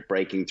players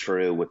breaking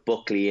through. With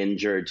Buckley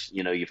injured,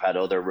 you've had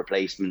other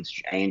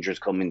replacements, Angers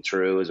coming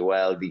through as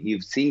well.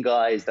 You've seen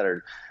guys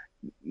there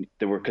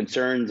were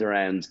concerns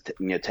around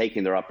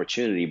taking their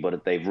opportunity,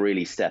 but they've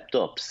really stepped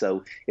up.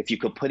 So if you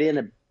could put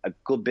in a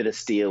good bit of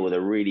steel with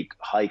a really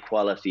high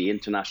quality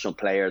international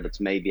player that's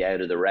maybe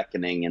out of the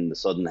reckoning in the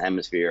Southern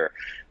Hemisphere,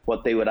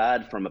 what they would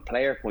add from a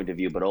player point of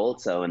view, but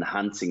also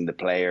enhancing the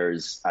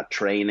players at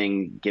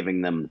training,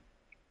 giving them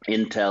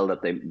intel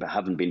that they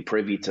haven't been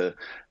privy to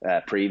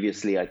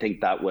previously, I think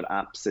that would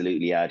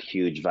absolutely add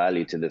huge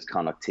value to this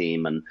Connacht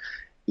team. And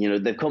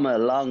they've come a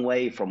long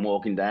way from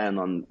walking down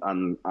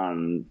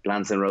on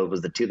Lansing Road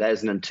was the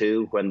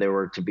 2002 when they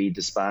were to be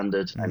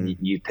disbanded. Mm-hmm. And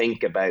you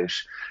think about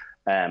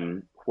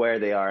where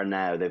they are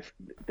now.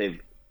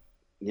 They've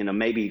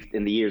maybe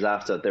in the years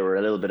after they were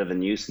a little bit of a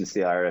nuisance, the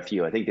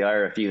IRFU. I think the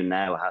IRFU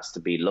now has to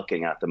be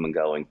looking at them and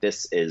going,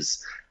 this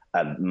is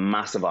a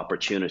massive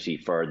opportunity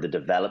for the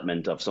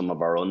development of some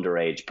of our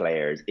underage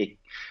players.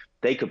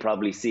 They could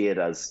probably see it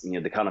as,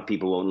 the kind of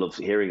people won't love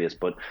hearing this,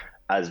 but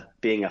as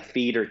being a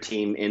feeder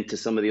team into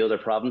some of the other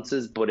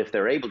provinces. But if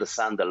they're able to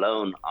stand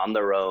alone on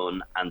their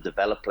own and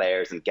develop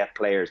players and get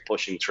players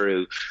pushing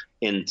through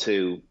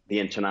into the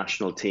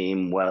international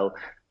team, well,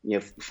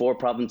 4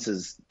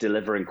 provinces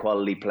delivering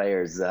quality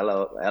players is a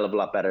hell of a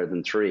lot better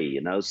than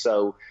 3,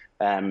 So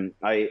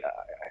I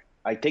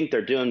think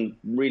they're doing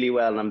really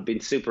well, and I've been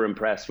super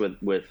impressed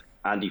with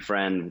Andy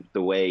Friend,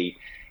 the way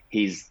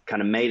He's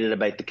kind of made it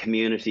about the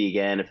community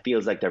again. It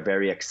feels like they're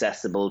very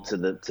accessible to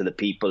the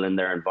people in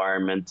their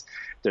environment.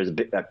 There's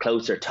a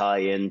closer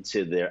tie-in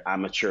to their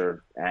amateur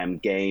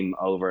game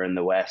over in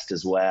the West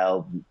as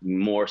well,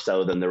 more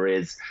so than there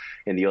is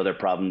in the other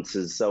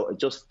provinces. So it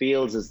just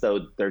feels as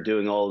though they're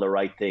doing all the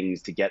right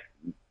things to get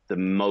the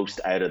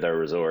most out of their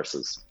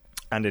resources.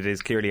 And it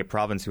is clearly a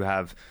province who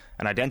have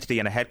an identity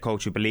and a head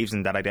coach who believes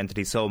in that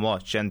identity so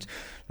much. And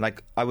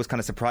like, I was kind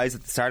of surprised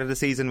at the start of the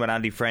season when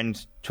Andy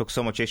Friend took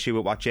so much issue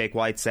with what Jake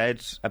White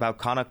said about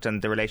Connacht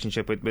and the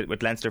relationship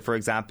with Leinster, for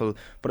example.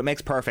 But it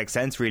makes perfect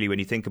sense, really, when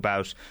you think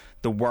about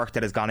the work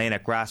that has gone in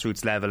at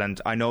grassroots level.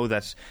 And I know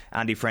that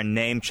Andy Friend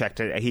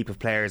name-checked a heap of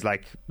players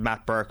like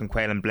Matt Burke and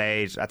Quaylen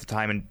Blade at the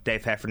time, and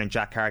Dave Heffernan and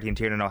Jack Carty and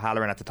Tiernan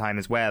O'Halloran at the time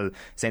as well,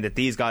 saying that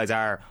these guys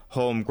are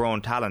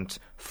homegrown talent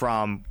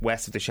from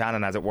west of the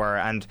Shannon, as it were.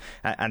 And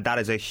that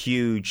is a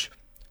huge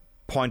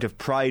point of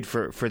pride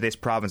for this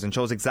province and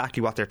shows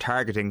exactly what they're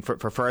targeting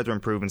for further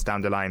improvements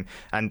down the line.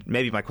 And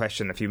maybe my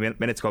question a few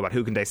minutes ago about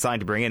who can they sign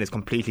to bring in is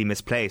completely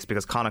misplaced,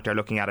 because Connacht are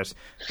looking at it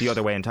the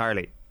other way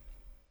entirely.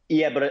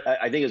 Yeah, but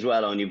I think as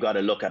well, Owen, you've got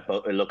to look at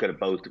it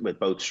both with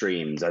both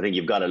streams. I think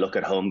you've got to look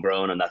at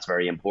homegrown, and that's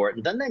very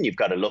important. And then you've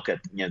got to look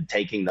at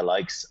taking the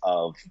likes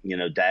of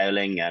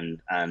Dowling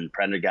and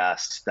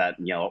Prendergast that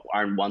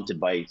aren't wanted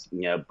by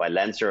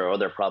Leinster or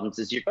other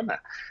provinces. You're gonna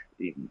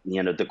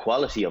the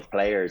quality of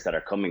players that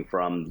are coming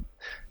from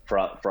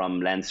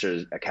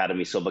Leinster's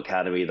academy,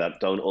 sub-academy, that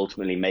don't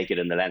ultimately make it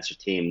in the Leinster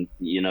team.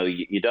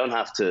 You don't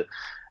have to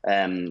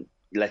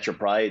let your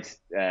pride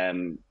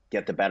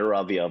get the better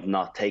of you of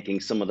not taking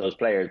some of those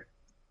players.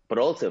 But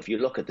also, if you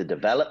look at the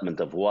development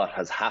of what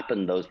has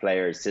happened, those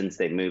players since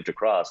they've moved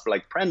across,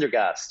 like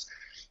Prendergast,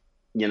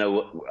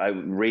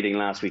 I'm reading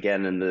last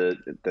weekend in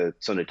the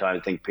Sunday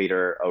Times, I think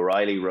Peter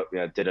O'Reilly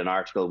did an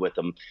article with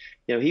him.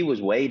 He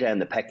was way down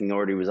the pecking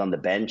order. He was on the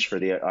bench for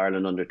the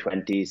Ireland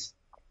under-20s.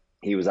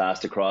 He was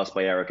asked to cross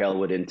by Eric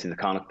Elwood into the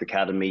Connacht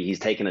Academy. He's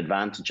taken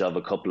advantage of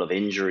a couple of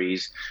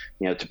injuries,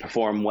 to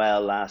perform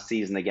well last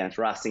season against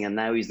Racing, and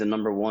now he's the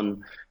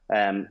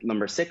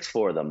number 6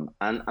 for them.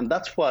 And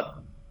that's what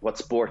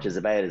sport is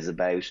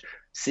about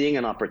seeing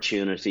an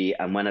opportunity,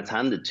 and when it's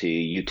handed to you,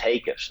 you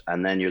take it,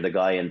 and then you're the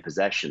guy in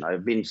possession.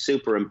 I've been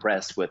super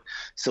impressed with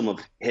some of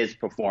his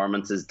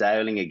performances.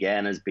 Dowling,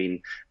 again, has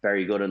been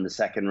very good in the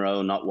second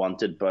row, not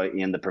wanted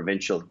in the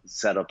provincial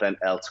setup and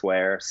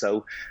elsewhere.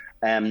 So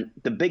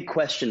the big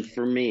question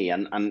for me,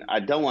 and I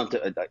don't want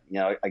to,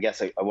 I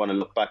guess I want to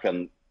look back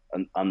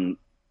on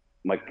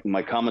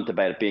my comment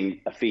about it being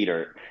a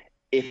feeder.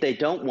 If they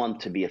don't want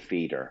to be a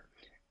feeder,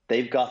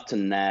 they've got to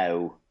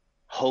now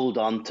hold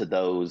on to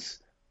those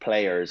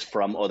players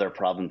from other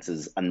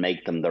provinces and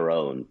make them their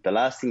own. The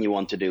last thing you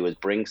want to do is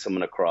bring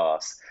someone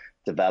across,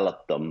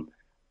 develop them,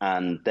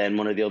 and then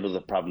one of the other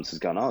provinces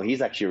gone, oh,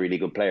 he's actually a really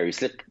good player. He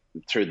slipped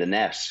through the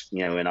net,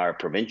 in our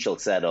provincial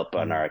setup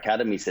and our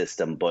academy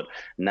system, but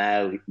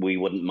now we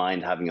wouldn't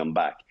mind having him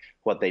back.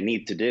 What they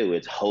need to do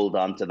is hold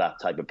on to that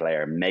type of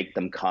player, make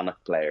them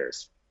Connacht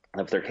players.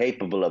 If they're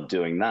capable of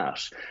doing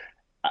that,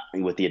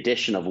 with the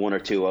addition of one or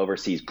two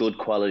good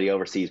quality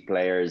overseas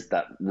players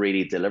that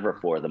really deliver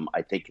for them,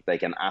 I think they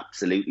can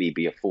absolutely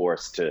be a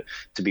force to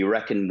be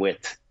reckoned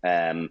with,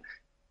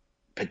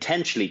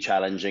 potentially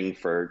challenging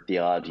for the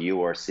odd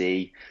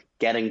URC,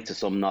 getting to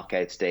some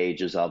knockout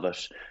stages of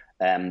it,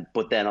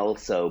 but then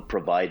also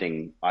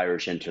providing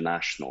Irish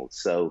internationals.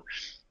 So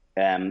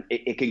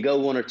it can go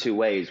one or two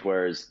ways,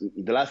 whereas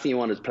the last thing you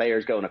want is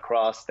players going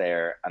across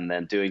there and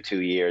then doing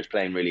 2 years,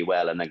 playing really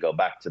well, and then go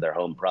back to their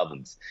home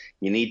province.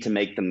 You need to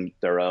make them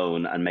their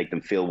own and make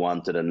them feel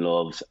wanted and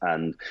loved.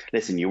 And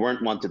listen, you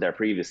weren't wanted there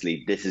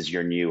previously. This is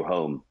your new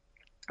home.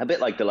 A bit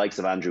like the likes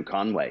of Andrew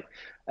Conway,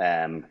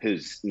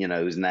 who's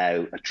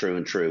now a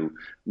true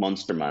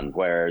Munsterman,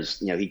 whereas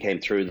he came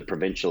through the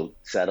provincial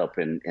setup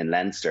in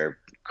Leinster,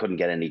 couldn't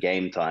get any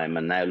game time,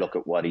 and now look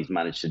at what he's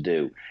managed to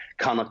do.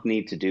 Connacht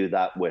need to do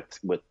that with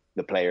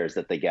the players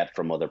that they get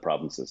from other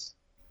provinces.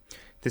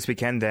 This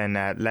weekend then,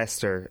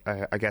 Leicester,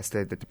 I guess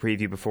the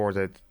preview before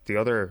the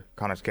other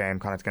Connacht game,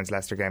 Connacht against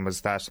Leicester game,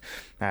 was that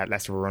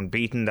Leicester were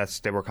unbeaten, that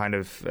they were kind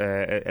of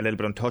a little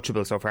bit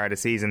untouchable so far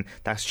this season.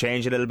 That's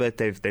changed a little bit.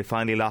 They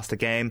finally lost a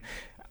game,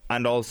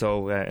 and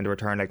also in the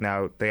return leg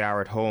now, they are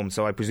at home.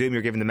 So I presume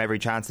you're giving them every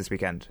chance this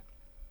weekend.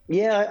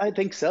 Yeah, I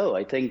think so.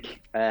 I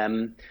think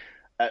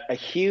a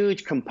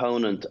huge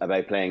component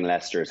about playing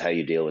Leicester is how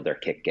you deal with their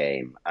kick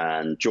game.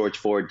 And George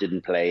Ford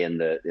didn't play in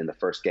the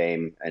first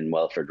game in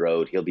Welford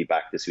Road. He'll be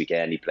back this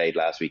weekend. He played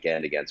last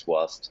weekend against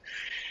Wasps.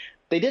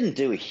 They didn't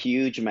do a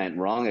huge amount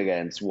wrong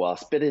against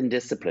Wasps, but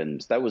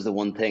indisciplined. That was the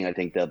one thing I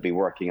think they'll be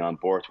working on.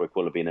 Borthwick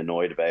will have been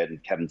annoyed about,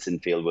 and Kevin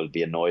Sinfield will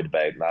be annoyed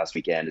about last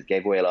weekend. It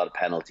gave away a lot of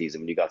penalties.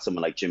 And when you got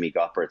someone like Jimmy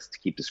Gopperts to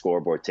keep the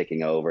scoreboard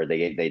ticking over,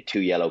 they had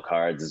 2 yellow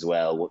cards as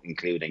well,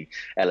 including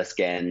Ellis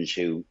Genge,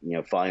 who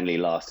finally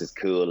lost his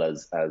cool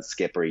as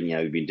skipper.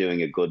 He'd been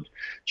doing a good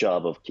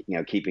job of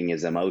keeping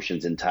his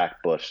emotions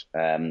intact,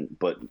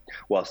 but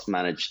Wasps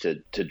managed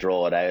to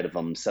draw it out of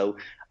him. So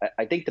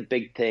I think the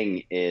big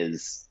thing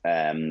is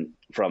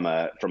from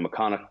a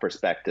Connacht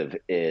perspective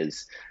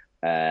is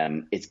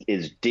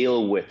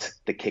deal with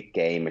the kick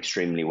game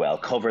extremely well,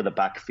 cover the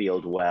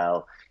backfield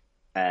well.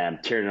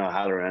 Tiernan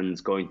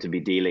O'Halloran's going to be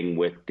dealing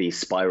with the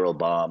spiral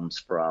bombs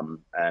from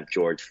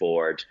George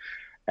Ford.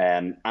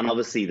 And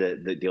obviously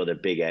the other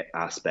big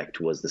aspect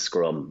was the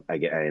scrum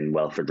in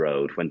Welford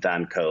Road. When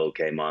Dan Cole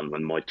came on,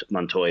 when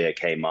Montoya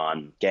came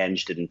on,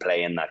 Genge didn't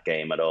play in that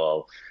game at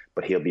all,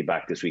 but he'll be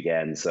back this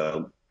weekend.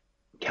 So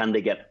can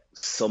they get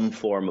some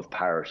form of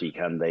parity?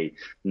 Can they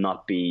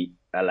not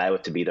allow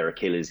it to be their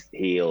Achilles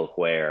heel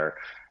where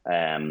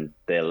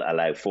they'll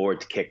allow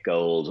Ford to kick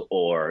goals,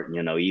 or,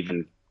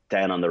 even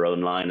down on their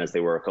own line as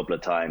they were a couple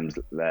of times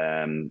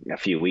a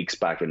few weeks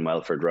back in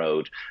Welford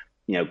Road.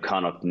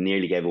 Connacht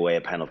nearly gave away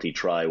a penalty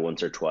try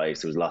once or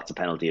twice. There was lots of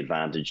penalty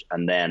advantage.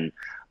 And then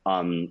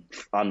on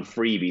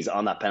freebies,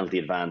 on that penalty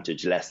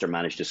advantage, Leicester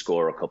managed to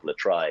score a couple of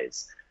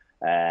tries.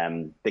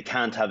 They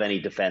can't have any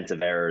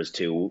defensive errors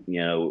too.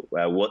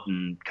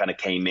 Wootton kind of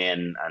came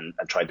in and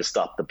tried to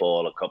stop the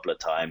ball a couple of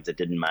times. It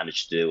didn't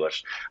manage to do it.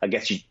 I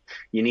guess you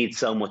need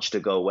so much to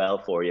go well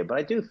for you. But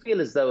I do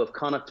feel as though if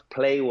Connacht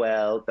play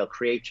well, they'll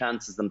create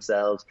chances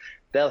themselves.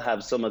 They'll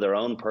have some of their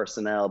own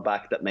personnel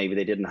back that maybe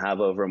they didn't have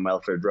over in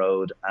Welford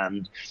Road.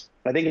 And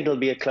I think it'll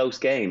be a close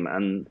game.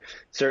 And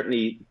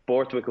certainly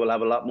Borthwick will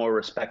have a lot more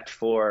respect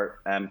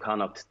for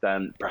Connacht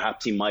than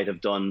perhaps he might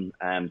have done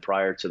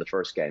prior to the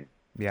first game.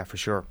 Yeah, for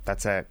sure.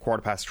 That's a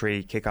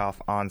 3:15 kickoff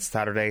on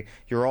Saturday.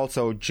 You're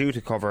also due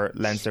to cover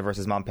Leinster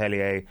versus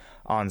Montpellier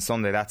on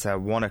Sunday. That's a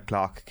 1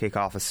 o'clock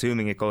kickoff,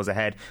 assuming it goes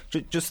ahead.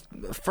 Just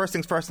first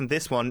things first on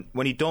this one,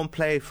 when you don't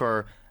play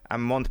for a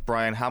month,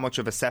 Brian, how much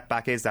of a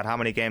setback is that? How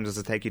many games does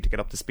it take you to get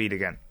up to speed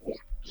again?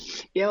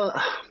 Yeah,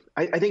 well,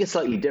 I think it's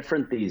slightly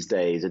different these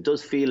days. It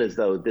does feel as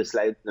though this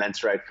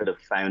Leinster outfit have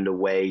found a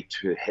way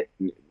to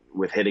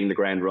hitting the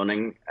ground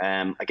running.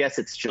 I guess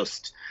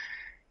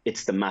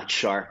it's the match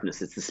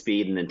sharpness, it's the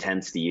speed and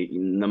intensity.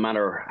 No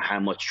matter how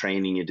much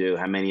training you do,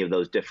 how many of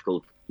those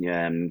difficult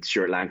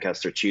Stuart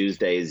Lancaster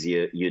Tuesdays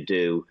you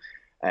do,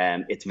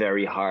 it's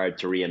very hard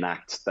to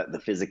reenact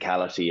the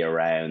physicality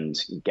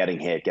around getting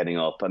hit, getting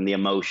up, and the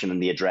emotion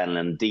and the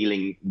adrenaline,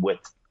 dealing with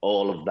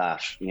all of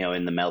that,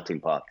 in the melting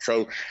pot.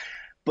 So,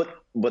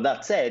 but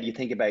that said, you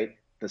think about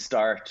the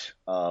start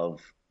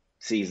of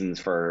seasons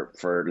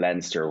for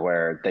Leinster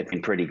where they've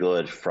been pretty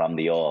good from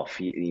the off.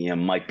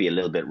 Might be a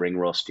little bit ring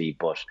rusty,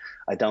 but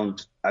I don't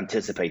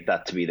anticipate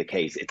that to be the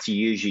case. It's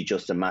usually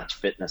just a match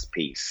fitness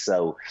piece.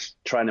 So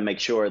trying to make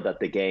sure that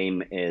the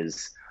game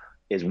is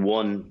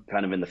won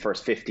kind of in the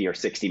first 50 or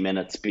 60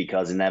 minutes,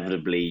 because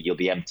inevitably you'll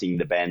be emptying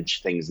the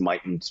bench.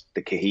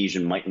 The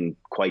cohesion mightn't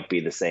quite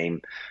be the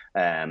same.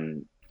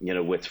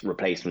 With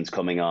replacements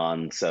coming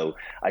on. So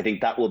I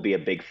think that will be a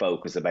big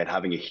focus, about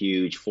having a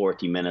huge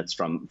 40 minutes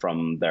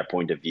from their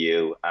point of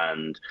view,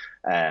 and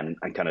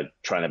kind of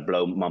trying to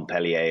blow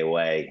Montpellier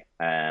away.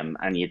 And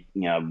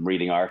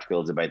reading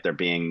articles about there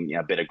being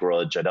a bit of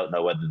grudge. I don't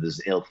know whether there's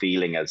ill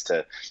feeling as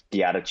to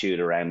the attitude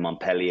around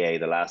Montpellier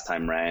the last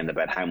time round,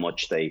 about how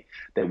much they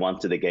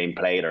wanted the game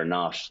played or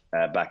not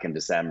back in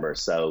December.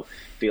 So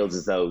feels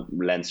as though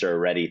Leinster are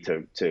ready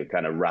to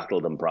kind of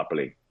rattle them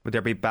properly. Would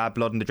there be bad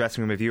blood in the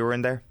dressing room if you were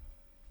in there?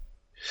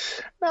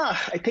 No,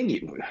 I think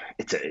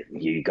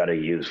you got to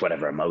use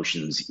whatever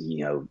emotions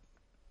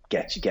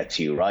gets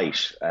you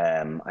right.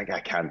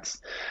 I can't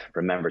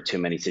remember too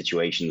many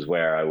situations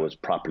where I was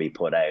properly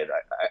put out.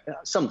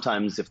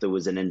 Sometimes if there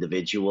was an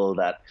individual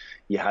that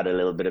you had a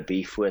little bit of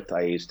beef with,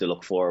 I used to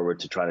look forward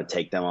to trying to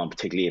take them on,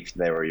 particularly if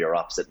they were your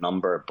opposite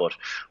number. But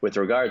with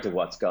regard to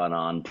what's gone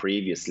on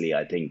previously,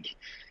 I think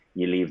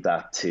you leave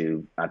that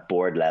at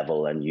board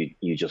level, and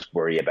you just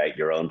worry about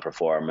your own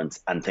performance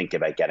and think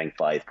about getting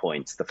 5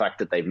 points. The fact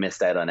that they've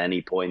missed out on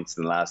any points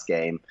in the last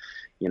game,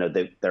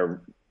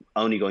 they're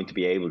only going to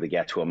be able to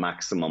get to a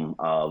maximum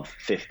of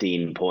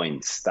 15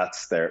 points.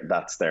 That's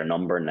their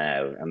number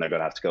now, and they're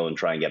going to have to go and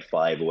try and get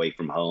 5 away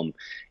from home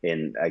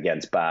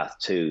against Bath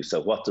too.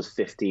 So what does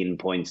 15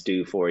 points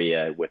do for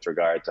you with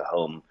regard to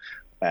home?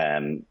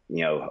 Home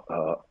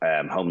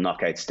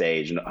knockout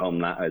stage and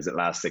home is it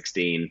last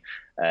 16,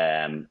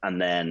 and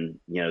then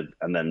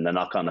the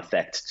knock-on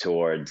effect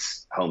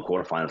towards home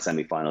quarterfinals,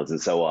 semi-finals,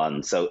 and so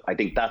on. So I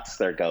think that's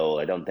their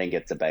goal. I don't think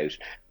it's about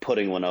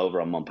putting one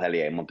over on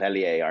Montpellier.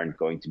 Montpellier aren't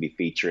going to be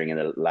featuring in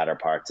the latter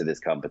parts of this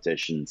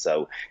competition,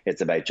 so it's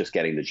about just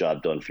getting the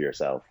job done for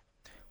yourself.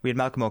 We had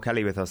Malcolm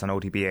O'Kelly with us on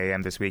OTB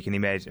AM this week, and he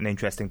made an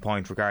interesting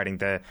point regarding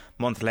the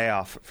month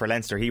layoff for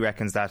Leinster. He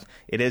reckons that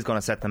it is going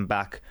to set them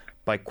back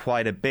by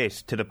quite a bit,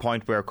 to the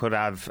point where it could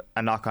have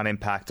a knock-on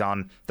impact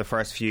on the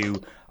first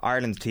few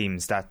Ireland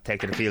teams that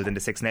take to the field in the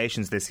Six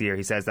Nations this year.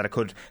 He says that it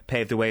could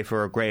pave the way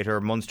for a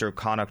greater Munster,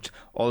 Connacht,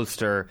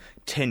 Ulster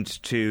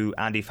tint to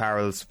Andy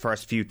Farrell's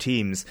first few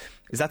teams.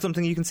 Is that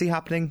something you can see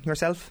happening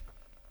yourself?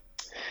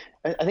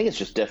 I think it's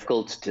just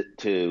difficult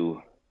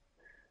to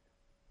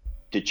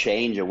to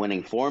change a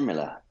winning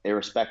formula,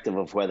 irrespective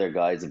of whether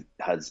guys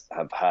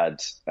have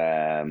had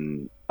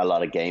a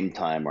lot of game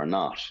time or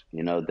not.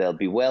 You know, they'll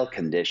be well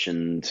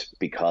conditioned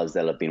because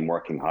they'll have been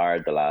working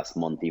hard the last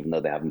month, even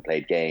though they haven't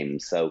played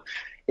games. So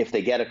if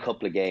they get a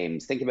couple of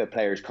games, think about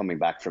players coming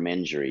back from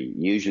injury.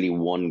 Usually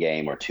 1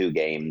 game or 2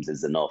 games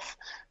is enough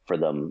for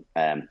them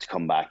to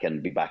come back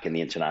and be back in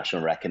the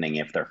international reckoning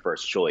if they're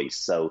first choice.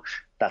 So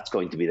that's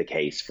going to be the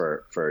case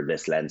for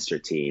this Leinster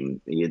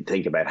team. You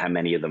think about how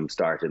many of them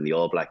started in the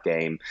All Black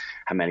game,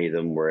 how many of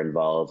them were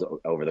involved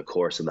over the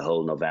course of the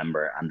whole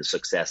November, and the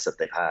success that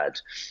they've had.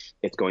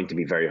 It's going to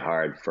be very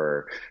hard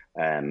for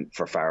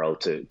Farrell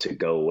to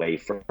go away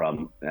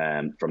from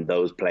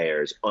those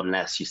players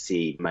unless you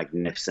see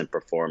magnificent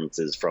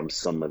performances from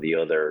some of the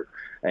other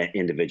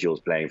individuals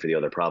playing for the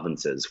other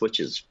provinces, which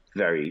is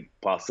very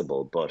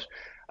possible. But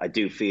I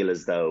do feel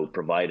as though,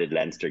 provided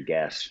Leinster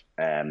get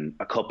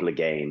a couple of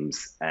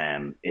games,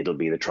 it'll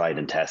be the tried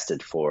and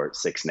tested for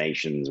Six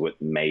Nations, with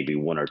maybe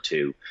 1 or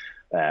 2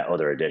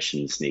 other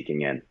additions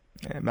sneaking in.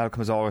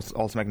 Malcolm is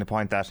also making the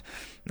point that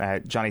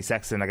Johnny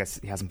Sexton, I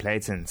guess he hasn't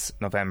played since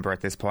November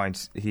at this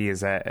point. He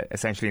is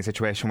essentially in a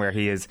situation where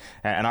he is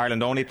an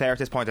Ireland-only player at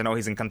this point. I know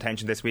he's in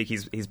contention this week.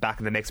 He's back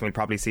in the mix, and we'll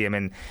probably see him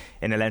in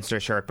a Leinster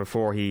shirt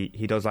before he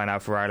does line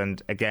out for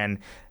Ireland again.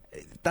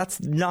 That's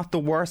not the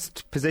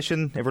worst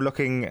position if we're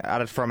looking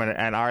at it from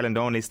an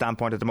Ireland-only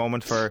standpoint at the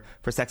moment for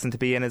Sexton to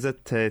be in, is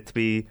it? To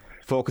be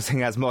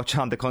focusing as much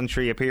on the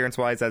country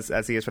appearance-wise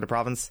as he is for the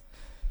province?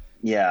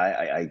 Yeah,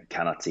 I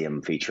cannot see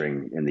him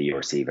featuring in the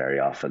URC very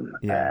often.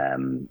 Yeah.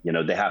 You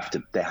know, they have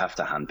to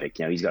handpick.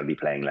 You know, he's got to be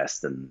playing less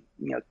than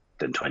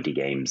 20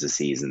 games a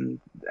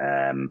season,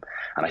 and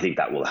I think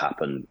that will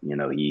happen. You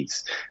know,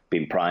 he's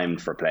been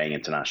primed for playing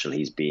international.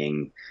 He's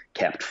being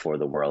kept for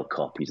the World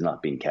Cup. He's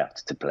not being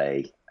kept to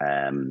play.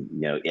 You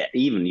know,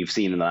 even you've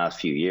seen in the last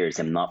few years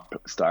him not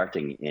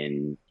starting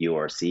in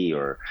URC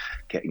or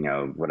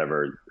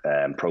whatever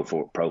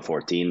Pro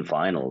 14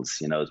 finals.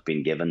 You know, it's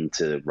been given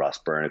to Ross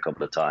Byrne a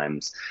couple of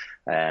times.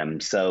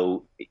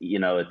 So you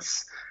know,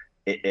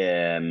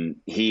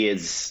 he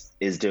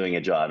is doing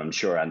a job. I'm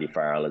sure Andy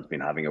Farrell has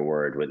been having a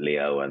word with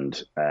Leo and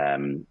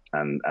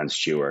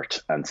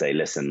Stuart and say,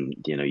 listen,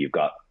 you know, you've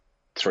got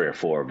 3 or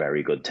 4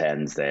 very good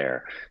 10s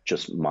there.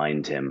 Just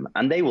mind him,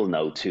 and they will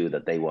know too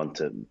that they want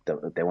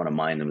to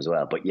mind him as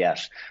well. But yet,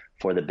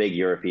 for the big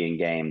European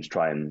games,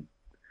 try and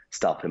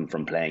stop him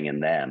from playing in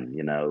them.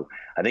 You know,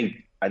 I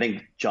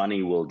think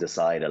Johnny will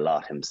decide a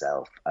lot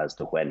himself as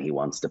to when he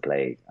wants to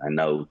play. I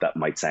know that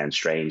might sound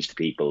strange to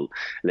people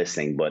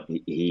listening, but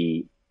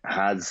he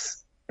has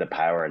the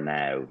power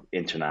now,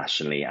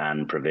 internationally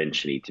and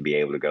provincially, to be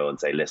able to go and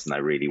say, listen, I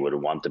really would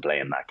want to play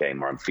in that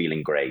game, or I'm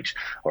feeling great,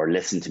 or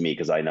listen to me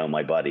because I know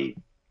my body.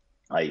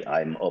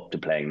 I'm up to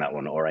playing that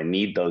one, or I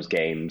need those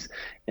games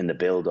in the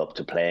build up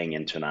to playing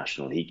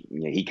international.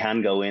 He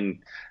can go in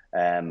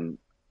on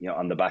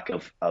the back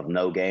of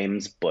no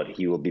games, but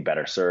he will be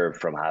better served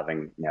from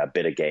having a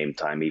bit of game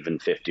time, even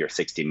 50 or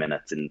 60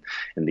 minutes in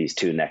these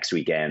 2 next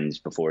weekends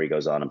before he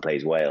goes on and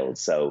plays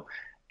Wales. So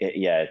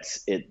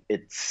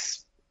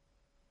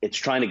it's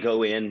trying to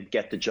go in,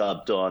 get the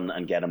job done,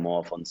 and get him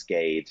off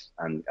unscathed,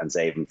 and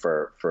save him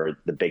for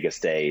the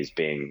biggest days,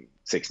 being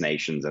Six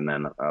Nations, and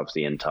then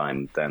obviously in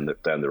time down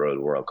the road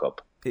World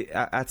Cup.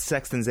 At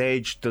Sexton's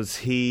age, does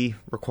he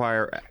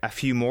require a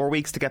few more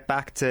weeks to get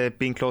back to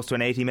being close to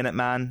an 80-minute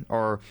man?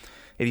 Or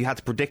if you had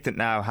to predict it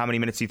now, how many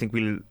minutes do you think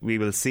we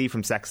will see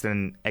from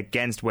Sexton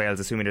against Wales,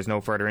 assuming there's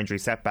no further injury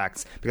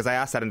setbacks? Because I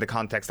asked that in the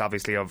context,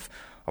 obviously, of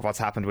what's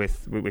happened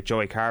with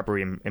Joey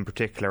Carbery in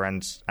particular,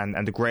 and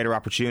the greater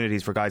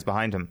opportunities for guys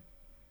behind him.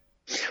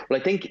 Well,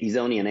 I think he's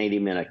only an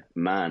 80-minute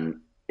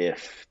man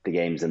if the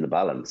game's in the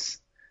balance.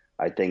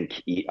 I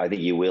think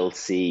you will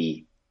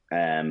see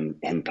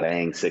him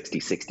playing 60,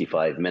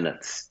 65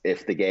 minutes.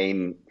 If the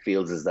game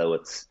feels as though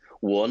it's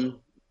won,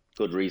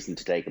 good reason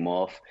to take him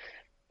off.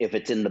 If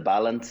it's in the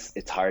balance,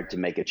 it's hard to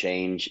make a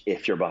change.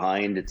 If you're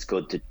behind, it's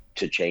good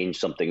to change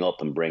something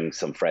up and bring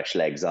some fresh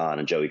legs on.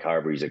 And Joey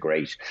Carbery's a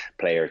great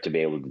player to be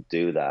able to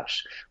do that.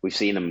 We've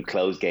seen him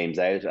close games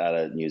out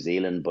at New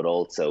Zealand, but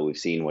also we've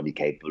seen what he's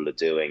capable of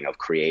doing, of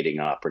creating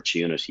an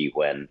opportunity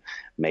when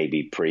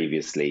maybe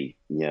previously,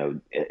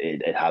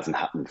 it hasn't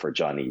happened for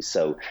Johnny.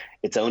 So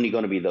it's only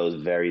going to be those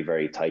very,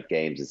 very tight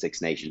games in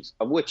Six Nations,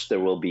 of which there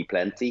will be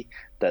plenty,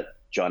 that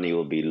Johnny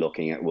will be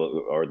looking at,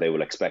 or they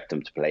will expect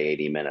him to play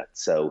 80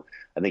 minutes. So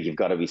I think you've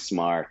got to be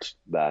smart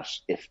that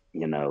if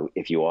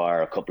you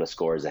are a couple of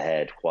scores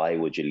ahead, why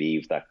would you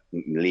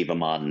leave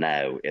him on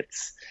now?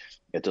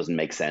 It doesn't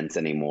make sense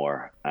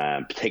anymore,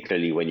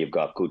 particularly when you've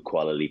got good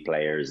quality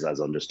players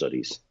as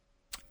understudies.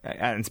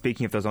 And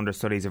speaking of those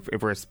understudies,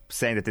 if we're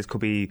saying that this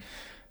could be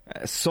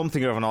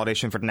something of an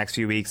audition for the next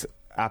few weeks,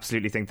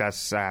 absolutely think that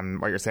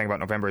what you're saying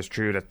about November is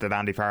true, that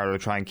Andy Farrell will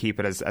try and keep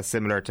it as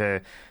similar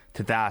to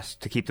that,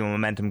 to keep the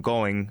momentum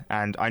going.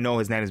 And I know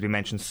his name has been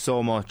mentioned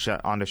so much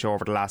on the show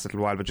over the last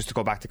little while, but just to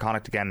go back to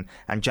Connacht again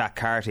and Jack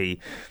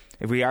Carty,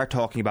 if we are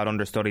talking about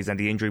understudies and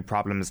the injury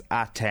problems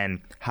at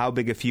 10, how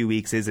big a few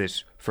weeks is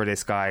it for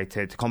this guy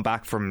to come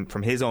back from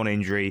his own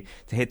injury,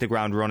 to hit the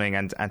ground running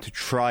and to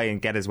try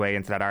and get his way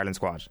into that Ireland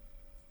squad?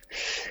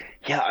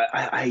 Yeah,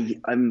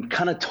 I'm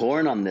kind of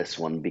torn on this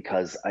one,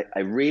 because I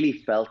really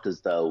felt as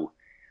though,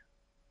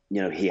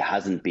 he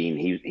hasn't been,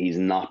 he's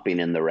not been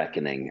in the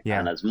reckoning. Yeah.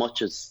 And as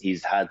much as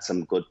he's had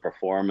some good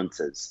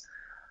performances,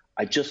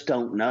 I just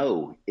don't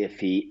know if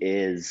he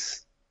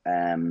is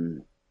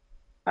an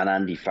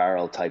Andy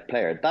Farrell type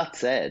player. That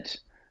said,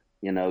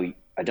 I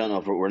don't know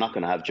if we're not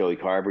going to have Joey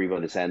Carbery by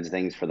the sounds of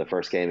things for the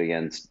first game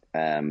against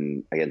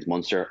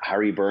Munster.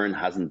 Harry Byrne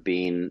hasn't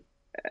been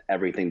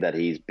everything that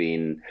he's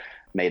been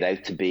made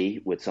out to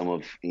be with some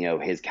of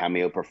his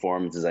cameo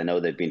performances. I know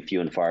they've been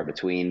few and far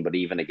between, but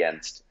even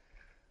against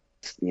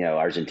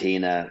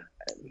Argentina,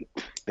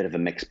 bit of a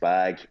mixed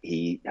bag.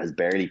 He has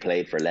barely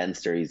played for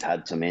Leinster. He's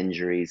had some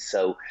injuries,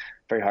 so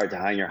very hard to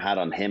hang your hat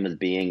on him as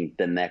being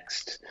the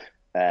next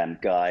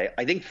guy.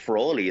 I think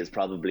Frawley is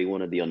probably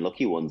one of the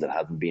unlucky ones that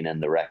hasn't been in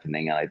the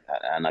reckoning,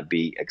 and I'd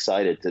be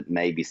excited to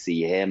maybe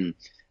see him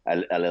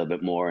a little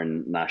bit more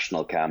in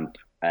national camp.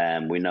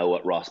 We know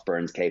what Ross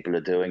Byrne's capable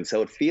of doing,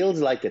 so it feels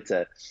like it's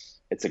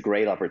a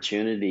great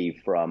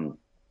opportunity from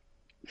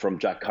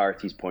Jack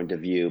Carty's point of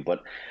view.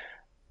 But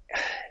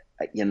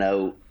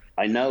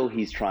I know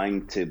he's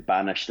trying to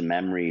banish the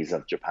memories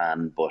of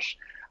Japan, but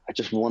I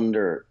just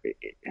wonder,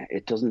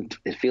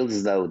 it feels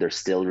as though there's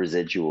still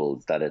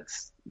residuals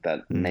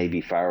that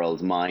maybe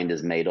Farrell's mind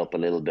is made up a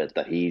little bit,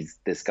 that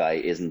this guy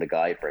isn't the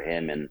guy for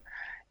him. And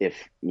if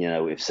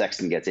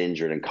Sexton gets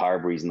injured and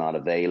Carbery's not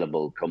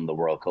available come the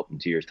World Cup in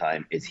 2 years'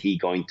 time, is he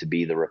going to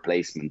be the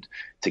replacement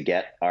to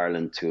get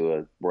Ireland to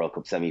a World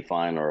Cup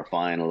semi-final or a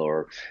final,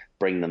 or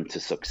bring them to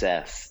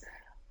success?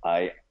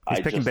 He's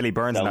picking Billy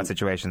Burns in that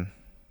situation.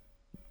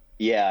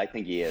 Yeah, I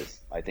think he is.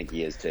 I think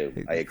he is too.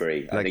 I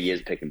agree. I think he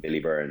is picking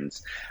Billy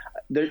Burns.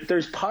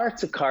 There's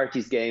parts of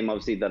Carty's game,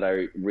 obviously, that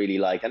I really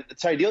like. And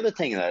sorry, the other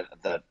thing that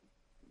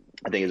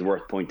I think is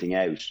worth pointing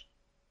out,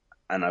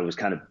 and I was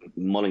kind of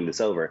mulling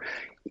this over,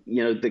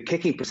 the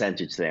kicking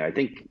percentage thing. I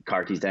think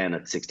Carty's down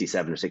at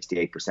 67 or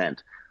 68%.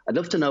 I'd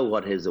love to know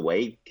what his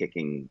away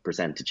kicking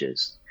percentage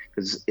is.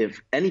 Because if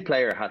any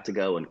player had to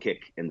go and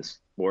kick in the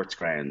sports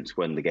ground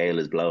when the gale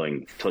is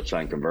blowing,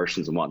 touchline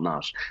conversions and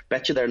whatnot,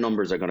 bet you their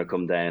numbers are going to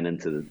come down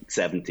into the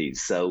 70s.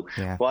 So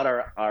what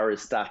are our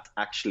stats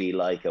actually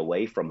like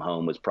away from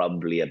home is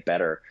probably a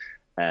better,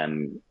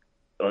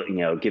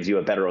 gives you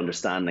a better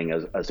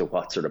understanding as to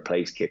what sort of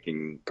place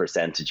kicking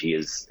percentage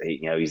he's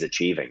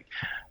achieving.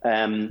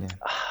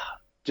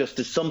 Just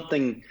there's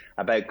something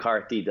about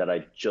Carty that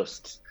I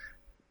just,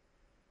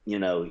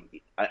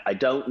 I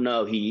don't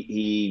know.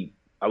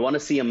 I want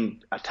to see him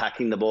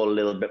attacking the ball a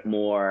little bit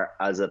more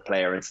as a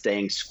player and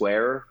staying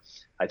squarer.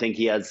 I think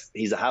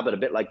he's a habit, a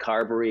bit like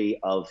Carbery,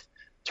 of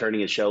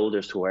turning his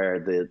shoulders to where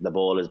the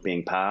ball is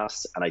being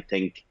passed. And I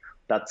think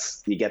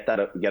you get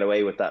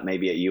away with that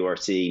maybe at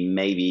URC,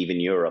 maybe even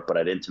Europe, but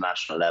at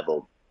international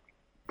level,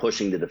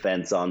 pushing the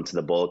defence onto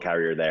the ball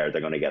carrier there,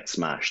 they're going to get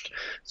smashed.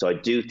 So I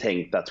do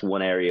think that's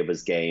one area of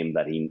his game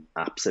that he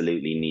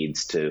absolutely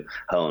needs to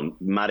hone.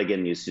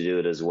 Madigan used to do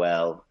it as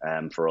well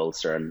for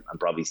Ulster, and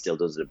probably still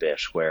does it a bit,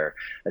 where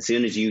as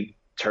soon as you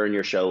turn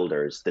your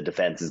shoulders, the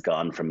defence is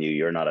gone from you.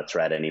 You're not a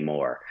threat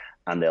anymore.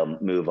 And they'll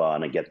move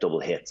on and get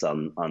double hits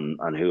on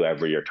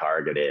whoever your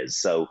target is.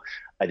 So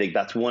I think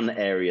that's one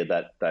area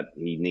that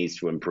he needs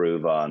to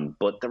improve on.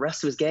 But the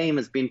rest of his game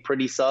has been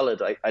pretty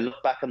solid. I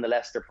look back on the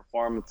Leicester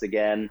performance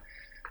again.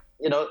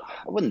 I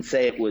wouldn't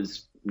say it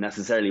was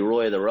necessarily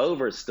Roy of the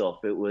Rovers stuff.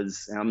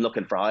 I'm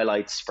looking for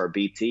highlights for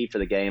BT for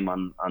the game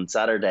on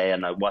Saturday,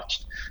 and I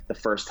watched the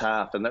first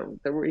half, and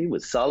he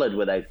was solid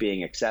without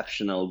being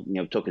exceptional.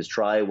 Took his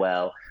try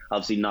well.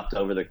 Obviously knocked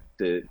over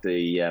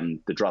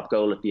the drop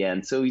goal at the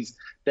end. So he's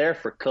there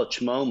for clutch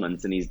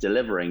moments and he's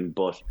delivering.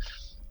 But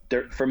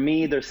for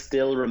me, there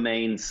still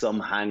remains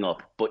some hang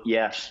up. But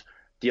yet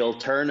the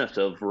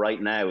alternative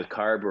right now with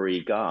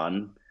Carbery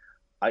gone,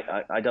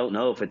 I don't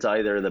know if it's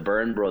either the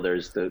Byrne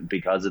brothers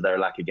because of their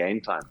lack of game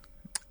time.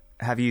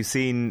 Have you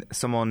seen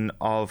someone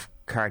of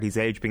Carty's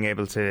age being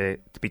able to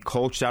be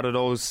coached out of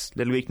those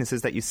little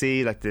weaknesses that you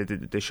see, like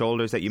the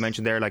shoulders that you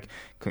mentioned there? Like,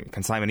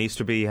 can Simon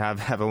Easterby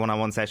have a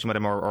one-on-one session with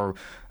him, or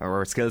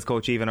a skills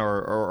coach even,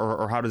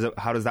 or how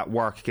does that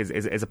work? Is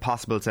it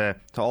possible to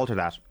alter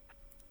that?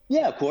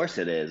 Yeah, of course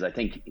it is. I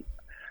think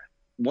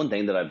one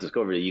thing that I've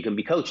discovered is you can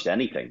be coached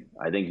anything.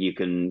 I think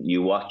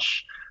you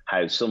watch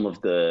how some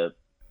of the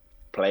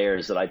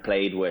players that I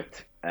played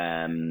with,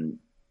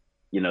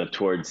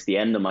 towards the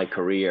end of my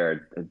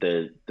career,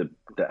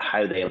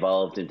 how they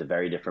evolved into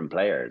very different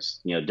players.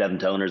 Devon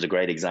Toner is a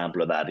great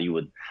example of that. He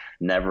would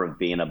never have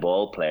been a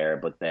ball player,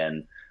 but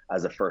then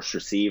as a first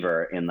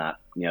receiver in that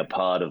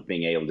pod of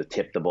being able to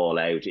tip the ball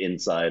out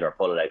inside or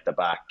pull it out the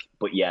back,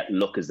 but yet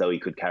look as though he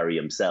could carry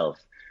himself.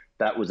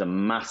 That was a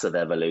massive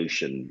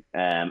evolution.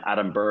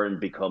 Adam Byrne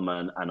become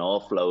an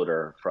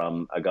offloader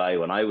from a guy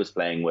when I was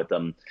playing with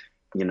him,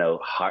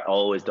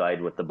 always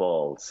died with the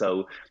ball.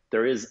 So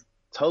there is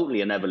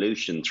totally an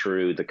evolution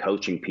through the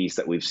coaching piece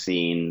that we've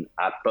seen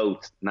at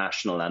both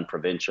national and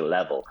provincial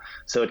level.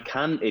 So it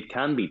can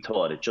be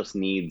taught. It just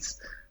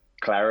needs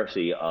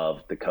clarity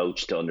of the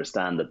coach to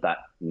understand that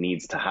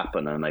needs to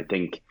happen. And I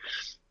think,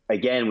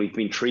 again, we've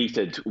been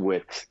treated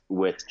with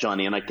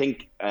Johnny, and I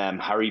think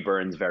Harry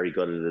Byrne's very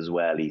good at it as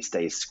well. He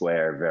stays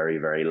square very,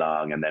 very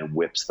long and then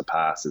whips the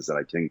passes. And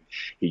I think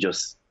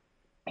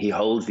he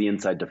holds the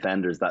inside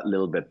defenders that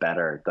little bit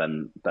better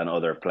than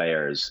other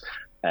players.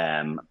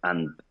 And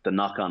the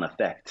knock-on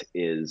effect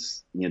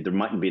is, there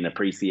mightn't be an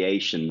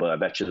appreciation, but I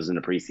bet you there's an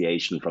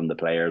appreciation from the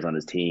players on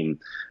his team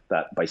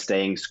that by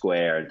staying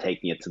square and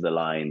taking it to the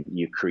line,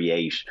 you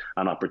create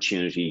an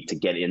opportunity to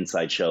get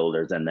inside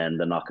shoulders, and then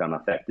the knock-on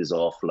effect is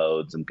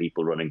offloads and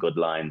people running good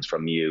lines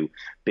from you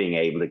being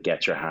able to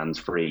get your hands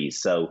free.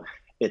 So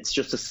it's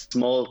just a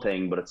small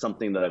thing, but it's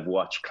something that I've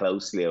watched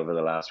closely over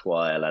the last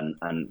while,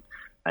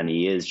 and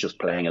he is just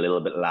playing a little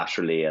bit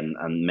laterally, and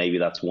maybe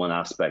that's one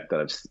aspect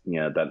that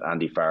that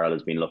Andy Farrell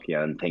has been looking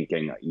at and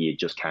thinking you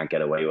just can't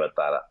get away with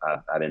that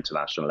at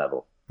international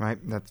level. Right,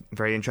 that's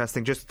very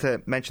interesting. Just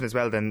to mention as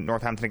well, then,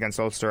 Northampton against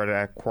Ulster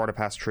at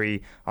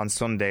 3:15 on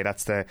Sunday.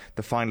 That's the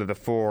final of the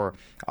 4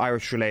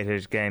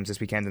 Irish-related games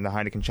this weekend in the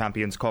Heineken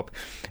Champions Cup.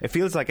 It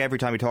feels like every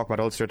time we talk about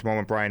Ulster at the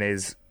moment, Brian,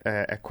 is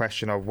a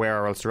question of where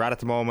are Ulster at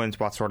the moment,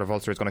 what sort of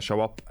Ulster is going to show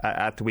up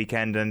at the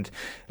weekend, and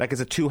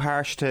is it too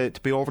harsh to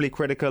be overly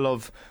critical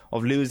of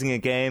losing a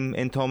game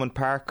in Thomond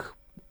Park,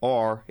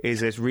 or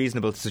is it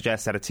reasonable to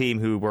suggest that a team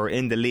who were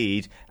in the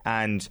lead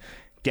and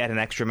get an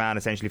extra man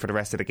essentially for the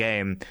rest of the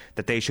game,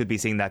 that they should be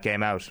seeing that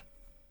game out?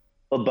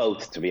 Well,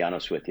 both, to be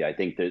honest with you. I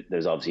think that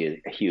there's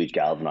obviously a huge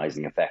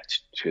galvanising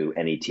effect to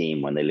any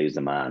team when they lose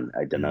a man.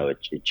 I don't know, it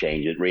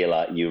changes.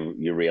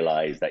 You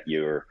realise that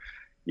you're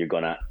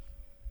gonna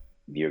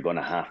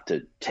have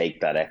to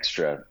take that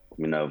extra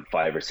 5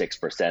 or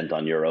 6%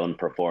 on your own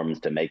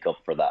performance to make up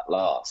for that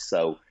loss.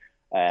 So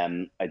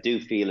I do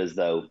feel as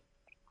though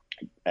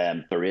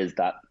there is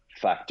that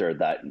factor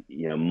that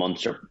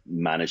Munster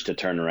managed to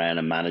turn around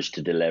and managed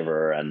to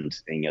deliver, and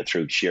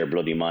through sheer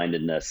bloody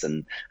mindedness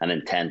and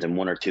intent, and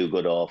 1 or 2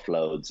 good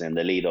offloads in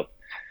the lead up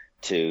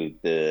to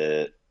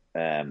the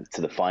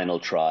final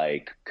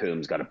try.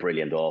 Coombs got a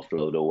brilliant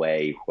offload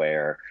away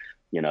where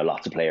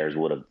lots of players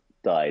would have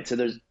died. So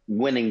there's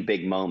winning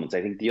big moments.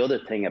 I think the other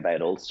thing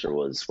about Ulster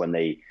was when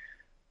they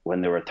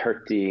were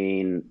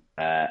 13-11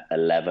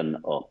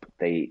 up,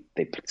 they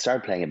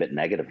started playing a bit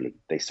negatively.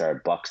 They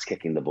started box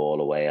kicking the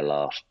ball away a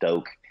lot.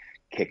 Doak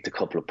kicked a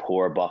couple of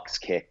poor box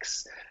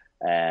kicks.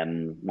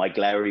 Mike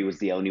Lowry was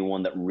the only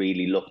one that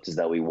really looked as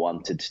though he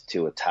wanted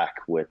to attack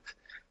with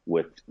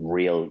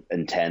real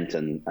intent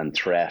and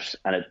threat.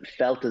 And it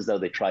felt as though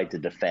they tried to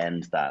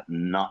defend that,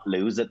 not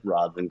lose it,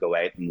 rather than go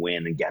out and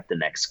win and get the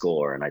next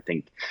score. And I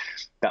think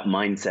that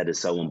mindset is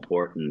so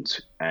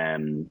important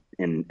in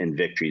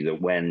victory,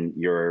 that when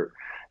you're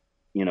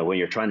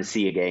trying to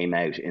see a game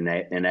out,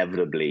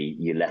 inevitably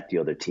you let the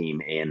other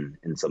team in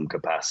some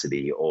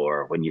capacity,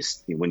 or when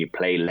you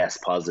play less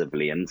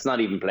positively, and it's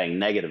not even playing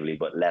negatively,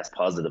 but less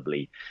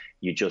positively,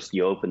 you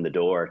open the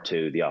door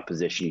to the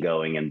opposition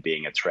going and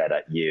being a threat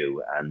at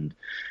you. And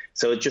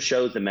so it just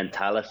shows the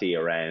mentality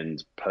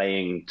around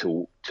playing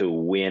to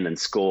win and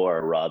score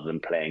rather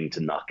than playing to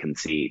not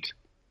concede.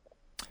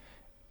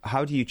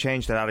 How do you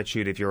change that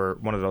attitude if you're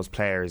one of those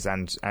players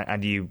and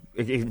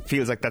it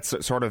feels like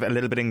that's sort of a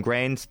little bit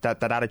ingrained,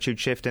 that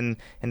attitude shift in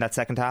that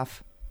second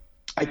half?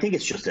 I think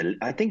it's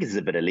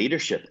a bit of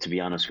leadership, to be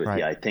honest with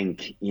you. I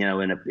think,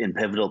 in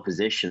pivotal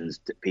positions,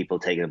 people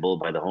taking the bull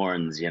by the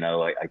horns,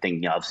 I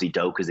think obviously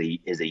Doak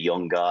is a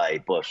young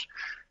guy, but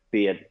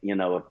be it,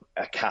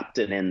 a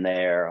captain in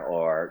there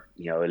or,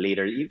 a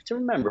leader, you have to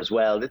remember as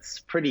well, it's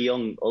a pretty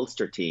young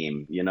Ulster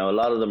team. A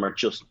lot of them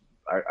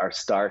are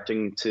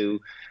starting to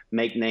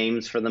make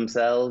names for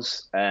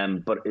themselves.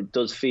 But it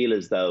does feel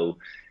as though,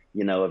 a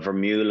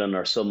Vermeulen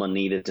or someone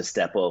needed to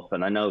step up.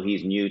 And I know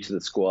he's new to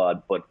the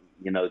squad, but,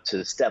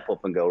 to step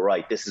up and go,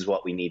 right, this is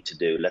what we need to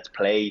do. Let's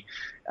play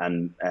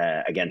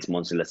against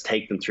Munster. Let's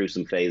take them through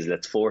some phases.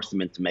 Let's force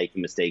them into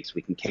making mistakes.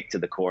 We can kick to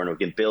the corner. We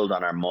can build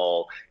on our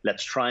maul.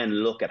 Let's try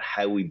and look at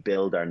how we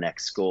build our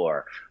next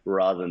score,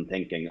 rather than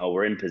thinking, oh,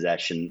 we're in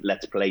possession.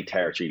 Let's play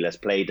territory. Let's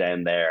play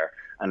down there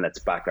and let's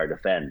back our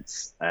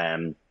defence.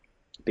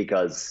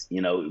 Because,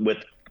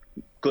 with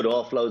good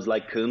offloads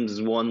like Coombs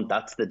is one,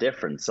 that's the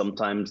difference.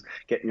 Sometimes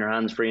getting your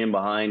hands free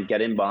and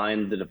get in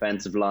behind the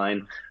defensive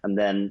line, and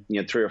then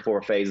 3 or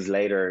 4 phases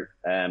later,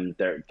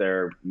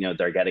 they're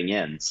getting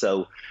in.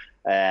 So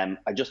I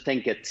just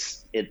think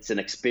it's an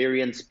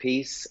experience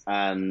piece,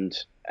 and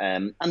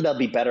they'll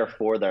be better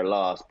for their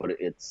loss, but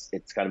it's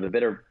kind of a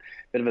bit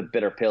of a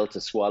bitter pill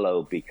to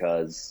swallow,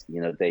 because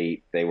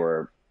they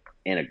were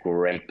in a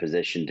great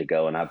position to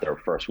go and have their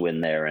first win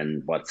there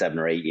in 7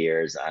 or 8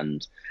 years,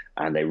 and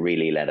they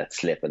really let it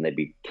slip, and they'd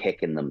be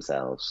kicking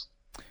themselves.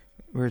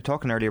 We were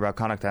talking earlier about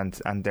Connacht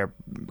and their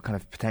kind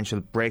of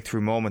potential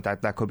breakthrough moment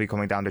that could be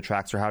coming down the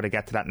tracks, or how to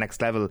get to that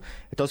next level.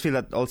 It does feel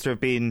that Ulster have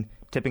been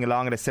tipping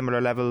along at a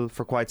similar level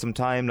for quite some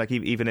time? Like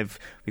even if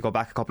we go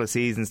back a couple of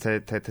seasons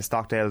to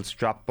Stockdale's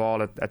dropped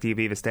ball at the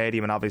Aviva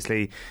Stadium, and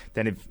obviously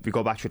then if we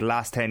go back through the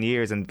last 10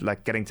 years and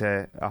like getting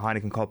to a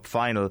Heineken Cup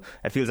final,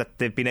 it feels that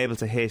they've been able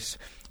to hit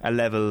a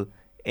level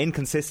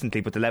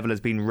inconsistently, but the level has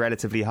been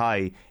relatively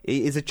high.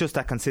 Is it just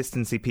that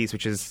consistency piece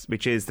which is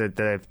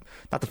the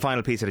not the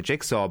final piece of the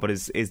jigsaw, but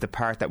is the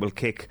part that will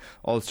kick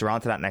Ulster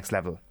onto that next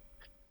level?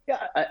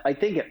 Yeah, I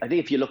think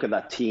if you look at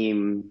that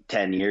team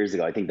 10 years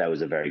ago, I think that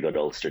was a very good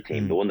Ulster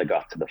team. The one that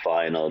got to the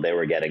final, they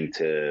were getting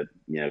to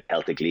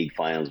Celtic League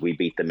finals. We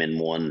beat them in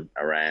one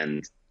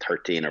around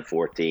 13 or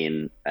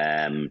 14.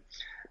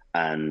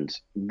 And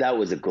that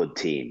was a good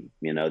team,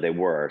 they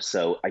were.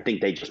 So I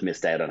think they just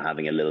missed out on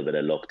having a little bit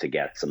of luck to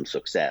get some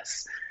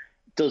success.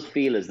 It does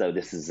feel as though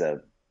this is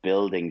a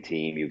building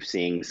team. You've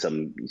seen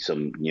some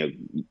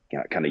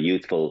kind of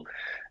youthful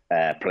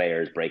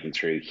players breaking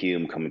through,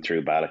 Hume coming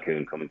through,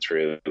 Balakoon coming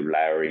through,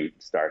 Lowry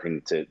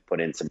starting to put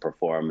in some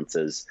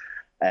performances.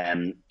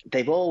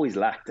 They've always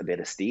lacked a bit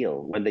of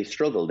steel. When they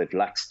struggle, they've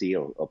lacked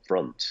steel up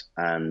front.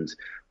 And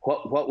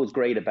what was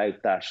great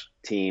about that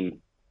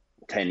team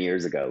 10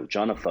 years ago,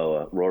 John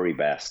Afoa, Rory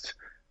Best,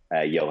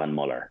 Johan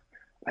Muller.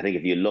 I think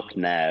if you look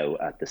now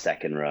at the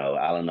second row,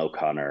 Alan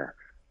O'Connor,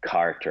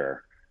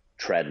 Carter,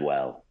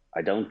 Treadwell,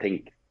 I don't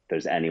think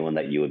there's anyone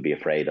that you would be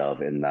afraid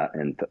of in that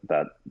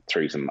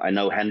threesome. I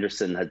know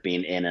Henderson has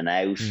been in and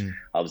out,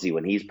 obviously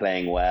when he's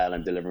playing well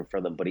and delivering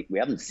for them, but we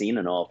haven't seen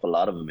an awful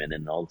lot of him in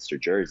an Ulster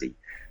jersey.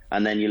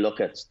 And then you look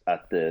at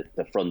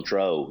the front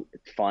row,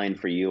 it's fine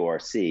for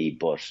URC,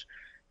 but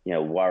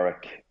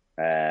Warwick,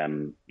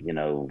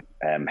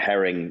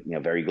 Herring,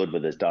 very good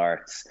with his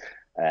darts,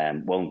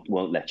 won't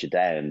let you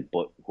down.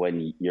 But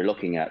when you're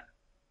looking at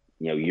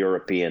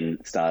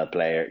European style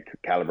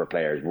caliber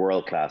players,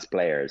 world class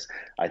players,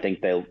 I think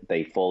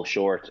they fall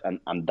short,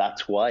 and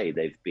that's why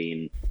they've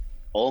been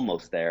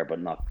almost there, but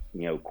not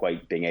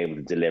quite being able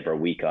to deliver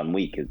week on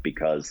week, is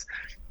because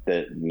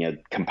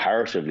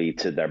comparatively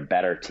to their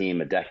better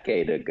team a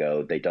decade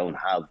ago, they don't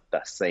have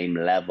that same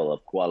level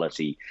of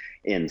quality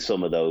in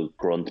some of those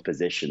grunt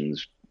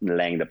positions,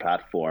 laying the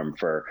platform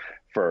for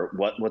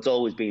what's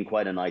always been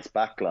quite a nice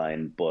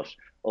backline, but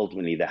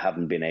ultimately they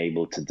haven't been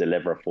able to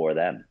deliver for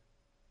them.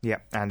 Yeah,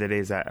 and it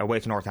is away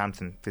to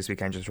Northampton this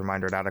weekend. Just a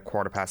reminder, that at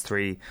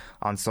 3:15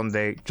 on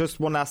Sunday. Just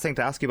one last thing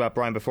to ask you about,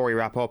 Brian, before we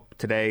wrap up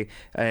today.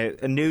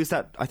 News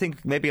that I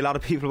think maybe a lot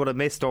of people would have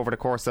missed over the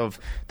course of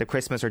the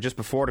Christmas, or just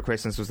before the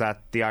Christmas, was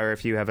that the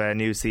IRFU have a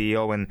new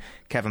CEO in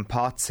Kevin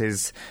Potts.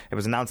 It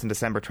was announced on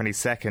December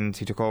 22nd.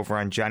 He took over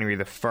on January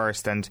the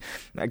 1st, and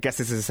I guess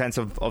this is a sense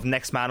of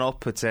next man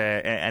up. It's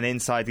an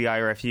inside the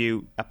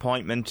IRFU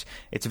appointment.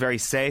 It's a very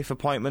safe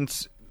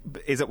appointment.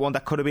 Is it one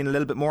that could have been a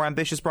little bit more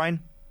ambitious, Brian?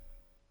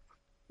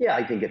 Yeah,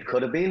 I think it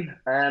could have been.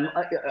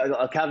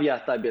 I'll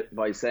caveat that bit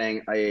by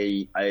saying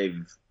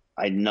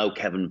I know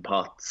Kevin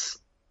Potts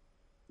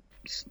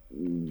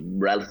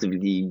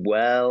relatively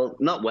well.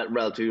 Not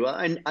relatively well.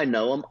 I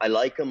know him. I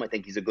like him. I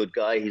think he's a good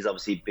guy. He's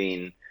obviously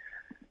been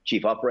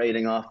chief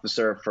operating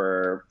officer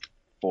for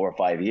 4 or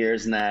 5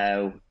 years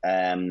now.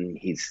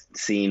 He's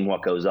seen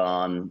what goes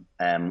on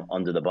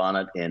under the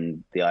bonnet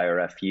in the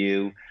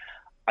IRFU.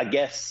 I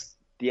guess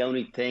the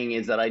only thing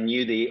is that I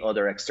knew the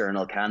other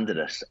external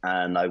candidate,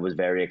 and I was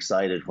very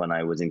excited when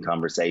I was in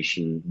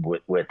conversation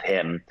with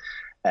him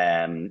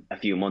a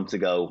few months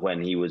ago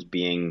when he was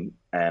being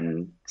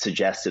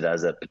suggested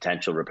as a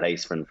potential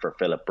replacement for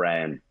Philip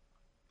Brown.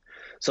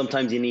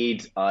 Sometimes you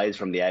need eyes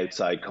from the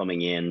outside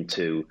coming in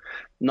to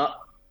not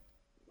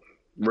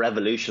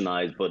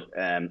revolutionise but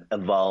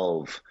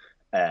evolve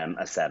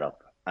a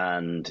setup.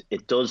 And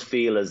it does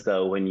feel as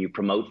though when you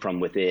promote from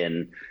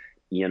within,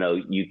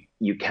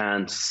 you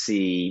can't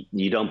see,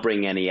 you don't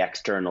bring any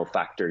external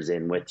factors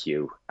in with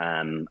you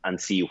and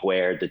see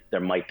where there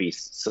might be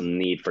some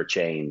need for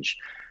change.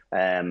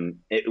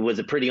 It was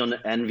a pretty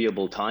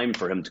unenviable time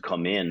for him to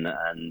come in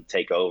and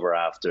take over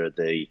after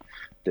the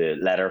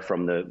letter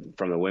from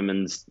the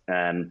women's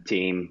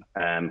team,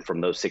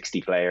 from those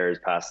 60 players,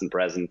 past and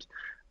present.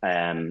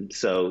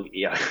 So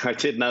yeah, I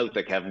did note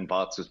that Kevin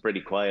Potts was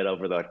pretty quiet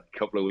over that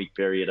couple of week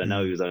period. I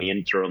know he was only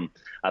interim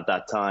at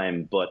that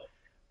time, but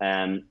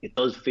it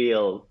does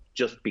feel,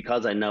 just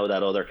because I know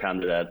that other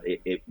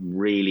candidate, it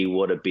really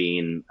would have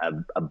been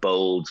a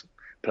bold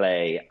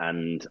play,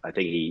 and I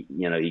think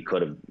he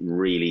could have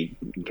really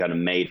kind of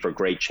made for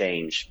great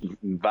change.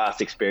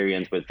 Vast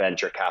experience with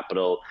venture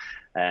capital.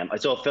 I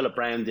saw Philip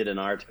Brown did an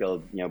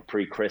article,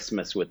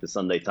 pre-Christmas with the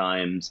Sunday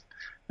Times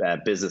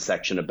business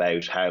section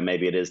about how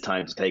maybe it is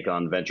time to take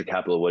on venture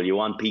capital. Well, you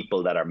want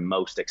people that are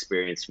most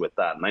experienced with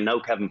that, and I know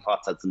Kevin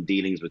Potts had some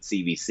dealings with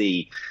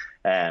CVC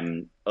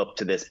up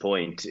to this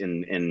point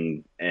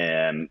in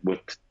with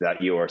that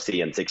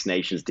URC and Six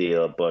Nations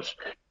deal, but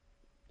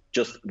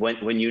just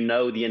when you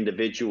know the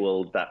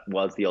individual that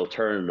was the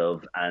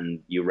alternative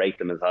and you rate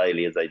them as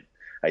highly as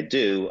I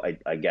do,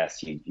 I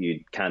guess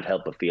you can't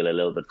help but feel a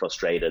little bit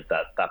frustrated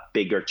that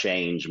bigger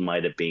change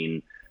might have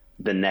been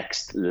the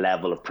next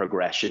level of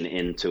progression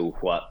into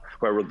where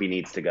rugby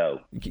needs to go.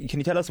 Can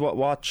you tell us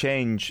what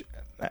change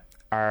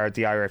are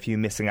the IRFU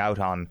missing out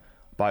on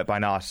by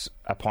not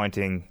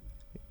appointing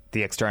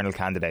the external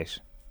candidate?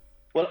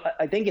 Well,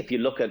 I think if you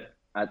look at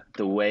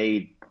the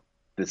way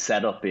the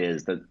setup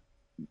is, that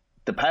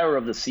the power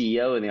of the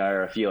CEO in the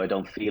IRFU, I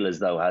don't feel as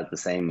though has the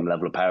same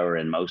level of power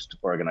in most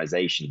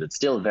organisations. It's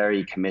still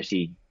very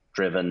committee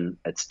driven.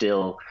 It's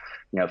still,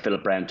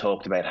 Philip Brown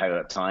talked about how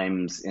at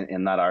times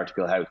in that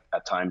article, how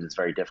at times it's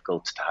very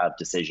difficult to have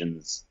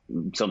decisions,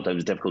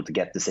 sometimes difficult to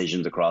get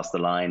decisions across the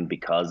line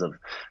because of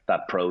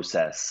that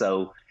process.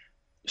 So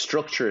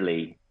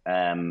structurally,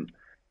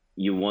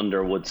 you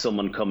wonder, would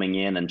someone coming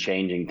in and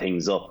changing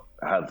things up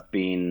have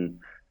been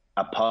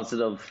a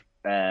positive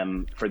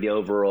for the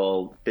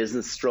overall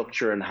business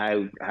structure and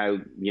how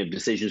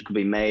decisions could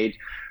be made?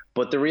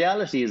 But the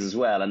reality is as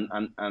well,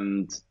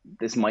 and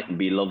this mightn't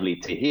be lovely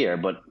to hear,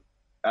 but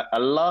a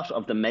lot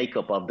of the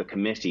makeup of the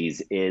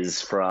committees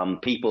is from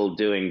people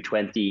doing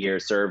 20-year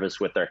service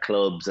with their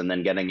clubs and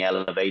then getting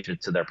elevated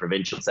to their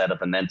provincial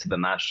setup and then to the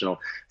national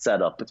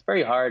setup. It's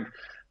very hard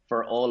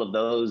for all of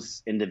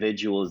those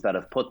individuals that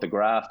have put the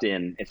graft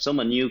in. If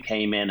someone new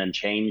came in and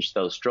changed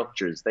those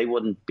structures, they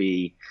wouldn't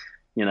be,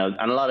 and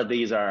a lot of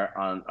these are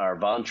on our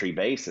voluntary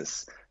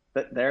basis,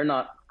 that they're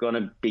not going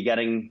to be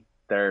getting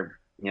their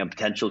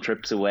potential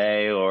trips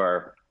away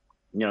or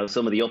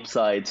some of the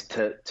upsides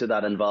to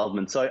that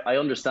involvement. So I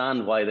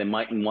understand why they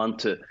mightn't want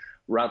to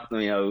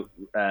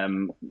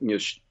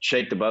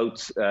shake the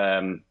boat.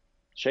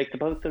 Shake the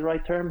boat, the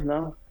right term?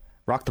 No.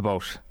 Rock the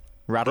boat.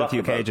 Rattle a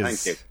few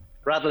cages. Thank you.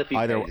 Rattle a few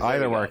cages.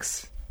 Either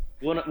works.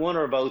 One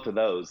or both of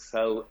those.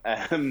 So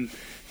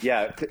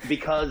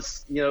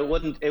because it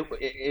wouldn't.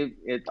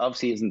 It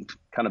obviously isn't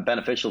kind of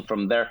beneficial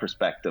from their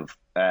perspective.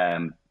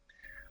 I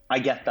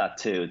get that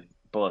too,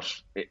 but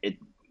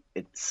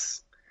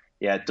it's.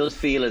 Yeah, it does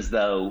feel as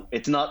though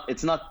it's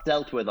not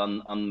dealt with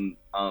on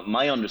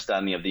my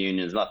understanding of the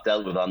union is not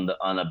dealt with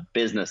on a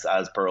business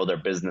as per other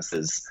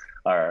businesses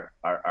are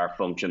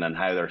function and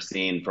how they're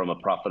seen from a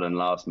profit and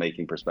loss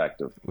making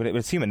perspective. Well,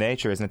 it's human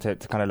nature, isn't it,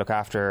 to kind of look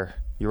after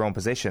your own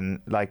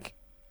position? Like,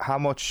 how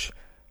much?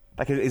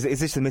 Like, is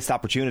this a missed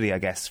opportunity, I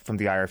guess, from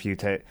the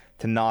IRFU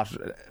to not?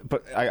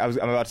 But I'm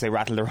about to say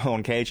rattle their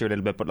own cage here a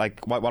little bit. But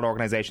like, what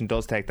organisation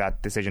does take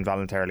that decision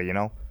voluntarily?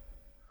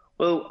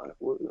 Well,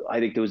 I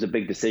think there was a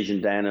big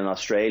decision down in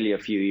Australia a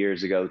few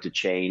years ago to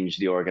change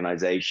the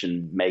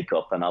organisation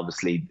makeup, and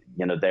obviously,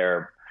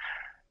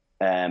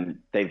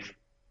 they've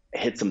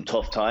hit some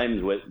tough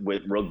times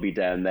with rugby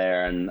down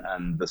there,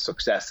 and the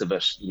success of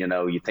it.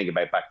 You think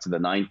about back to the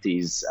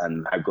 90s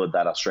and how good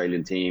that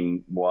Australian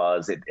team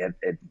was. It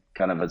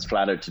kind of has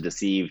flattered to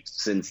deceived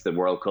since the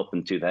World Cup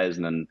in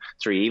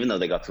 2003, even though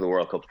they got to the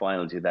World Cup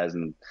final in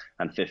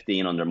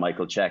 2015 under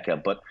Michael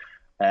Cheika, but.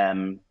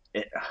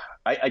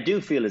 I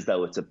do feel as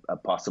though it's a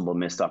possible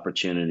missed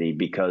opportunity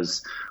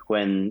because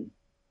when,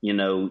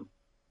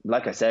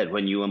 like I said,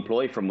 when you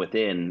employ from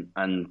within,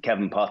 and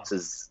Kevin Potts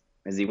is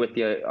he with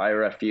the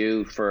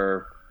IRFU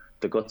for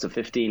the guts of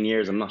 15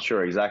 years? I'm not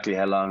sure exactly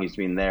how long he's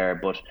been there,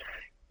 but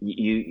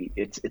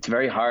it's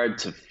very hard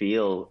to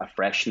feel a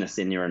freshness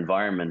in your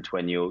environment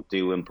when you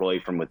do employ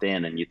from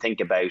within. And you think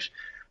about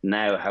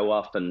now how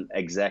often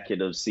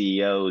executive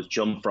CEOs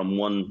jump from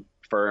one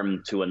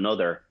firm to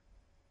another,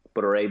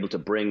 but are able to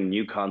bring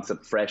new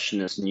concept,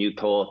 freshness, new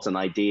thoughts and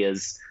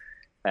ideas,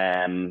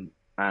 and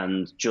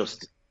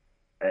just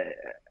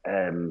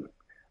an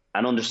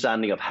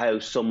understanding of how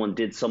someone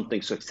did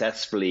something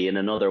successfully in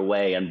another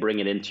way and bring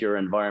it into your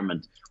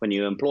environment. When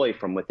you employ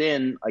from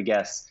within, I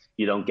guess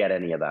you don't get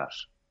any of that.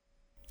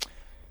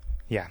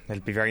 Yeah,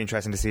 it'll be very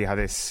interesting to see how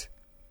this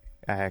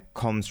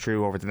comes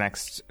through over the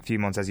next few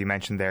months. As you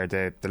mentioned there,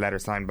 the letter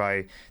signed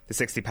by the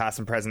 60 past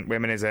and present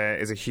women is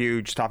a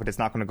huge topic that's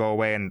not going to go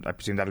away, and I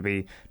presume that'll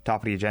be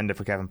top of the agenda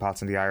for Kevin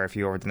Potts and the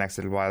IRFU over the next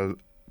little while.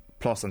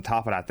 Plus, on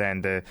top of that,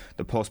 then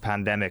the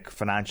post-pandemic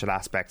financial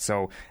aspect.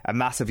 So, a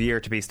massive year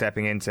to be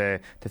stepping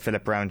into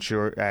Philip Brown's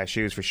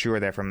shoes for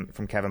sure there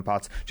from Kevin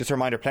Potts. Just a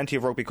reminder, plenty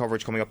of rugby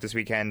coverage coming up this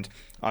weekend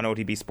on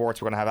OTB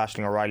Sports. We're going to have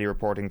Aisling O'Reilly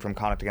reporting from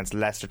Connacht against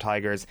Leicester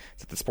Tigers.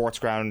 It's at the Sports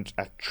Ground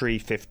at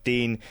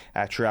 3:15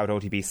 throughout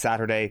OTB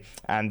Saturday.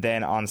 And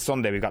then on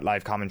Sunday, we've got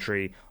live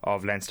commentary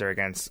of Leinster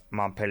against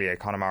Montpellier.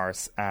 Conor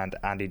Morris and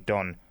Andy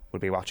Dunn will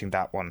be watching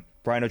that one.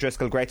 Brian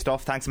O'Driscoll, great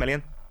stuff. Thanks a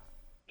million.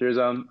 Cheers,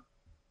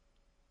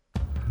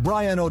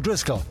 Brian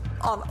O'Driscoll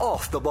on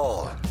Off the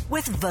Ball.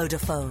 With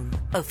Vodafone,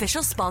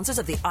 official sponsors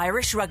of the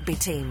Irish rugby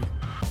team.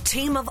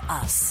 Team of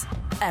us.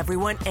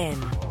 Everyone in.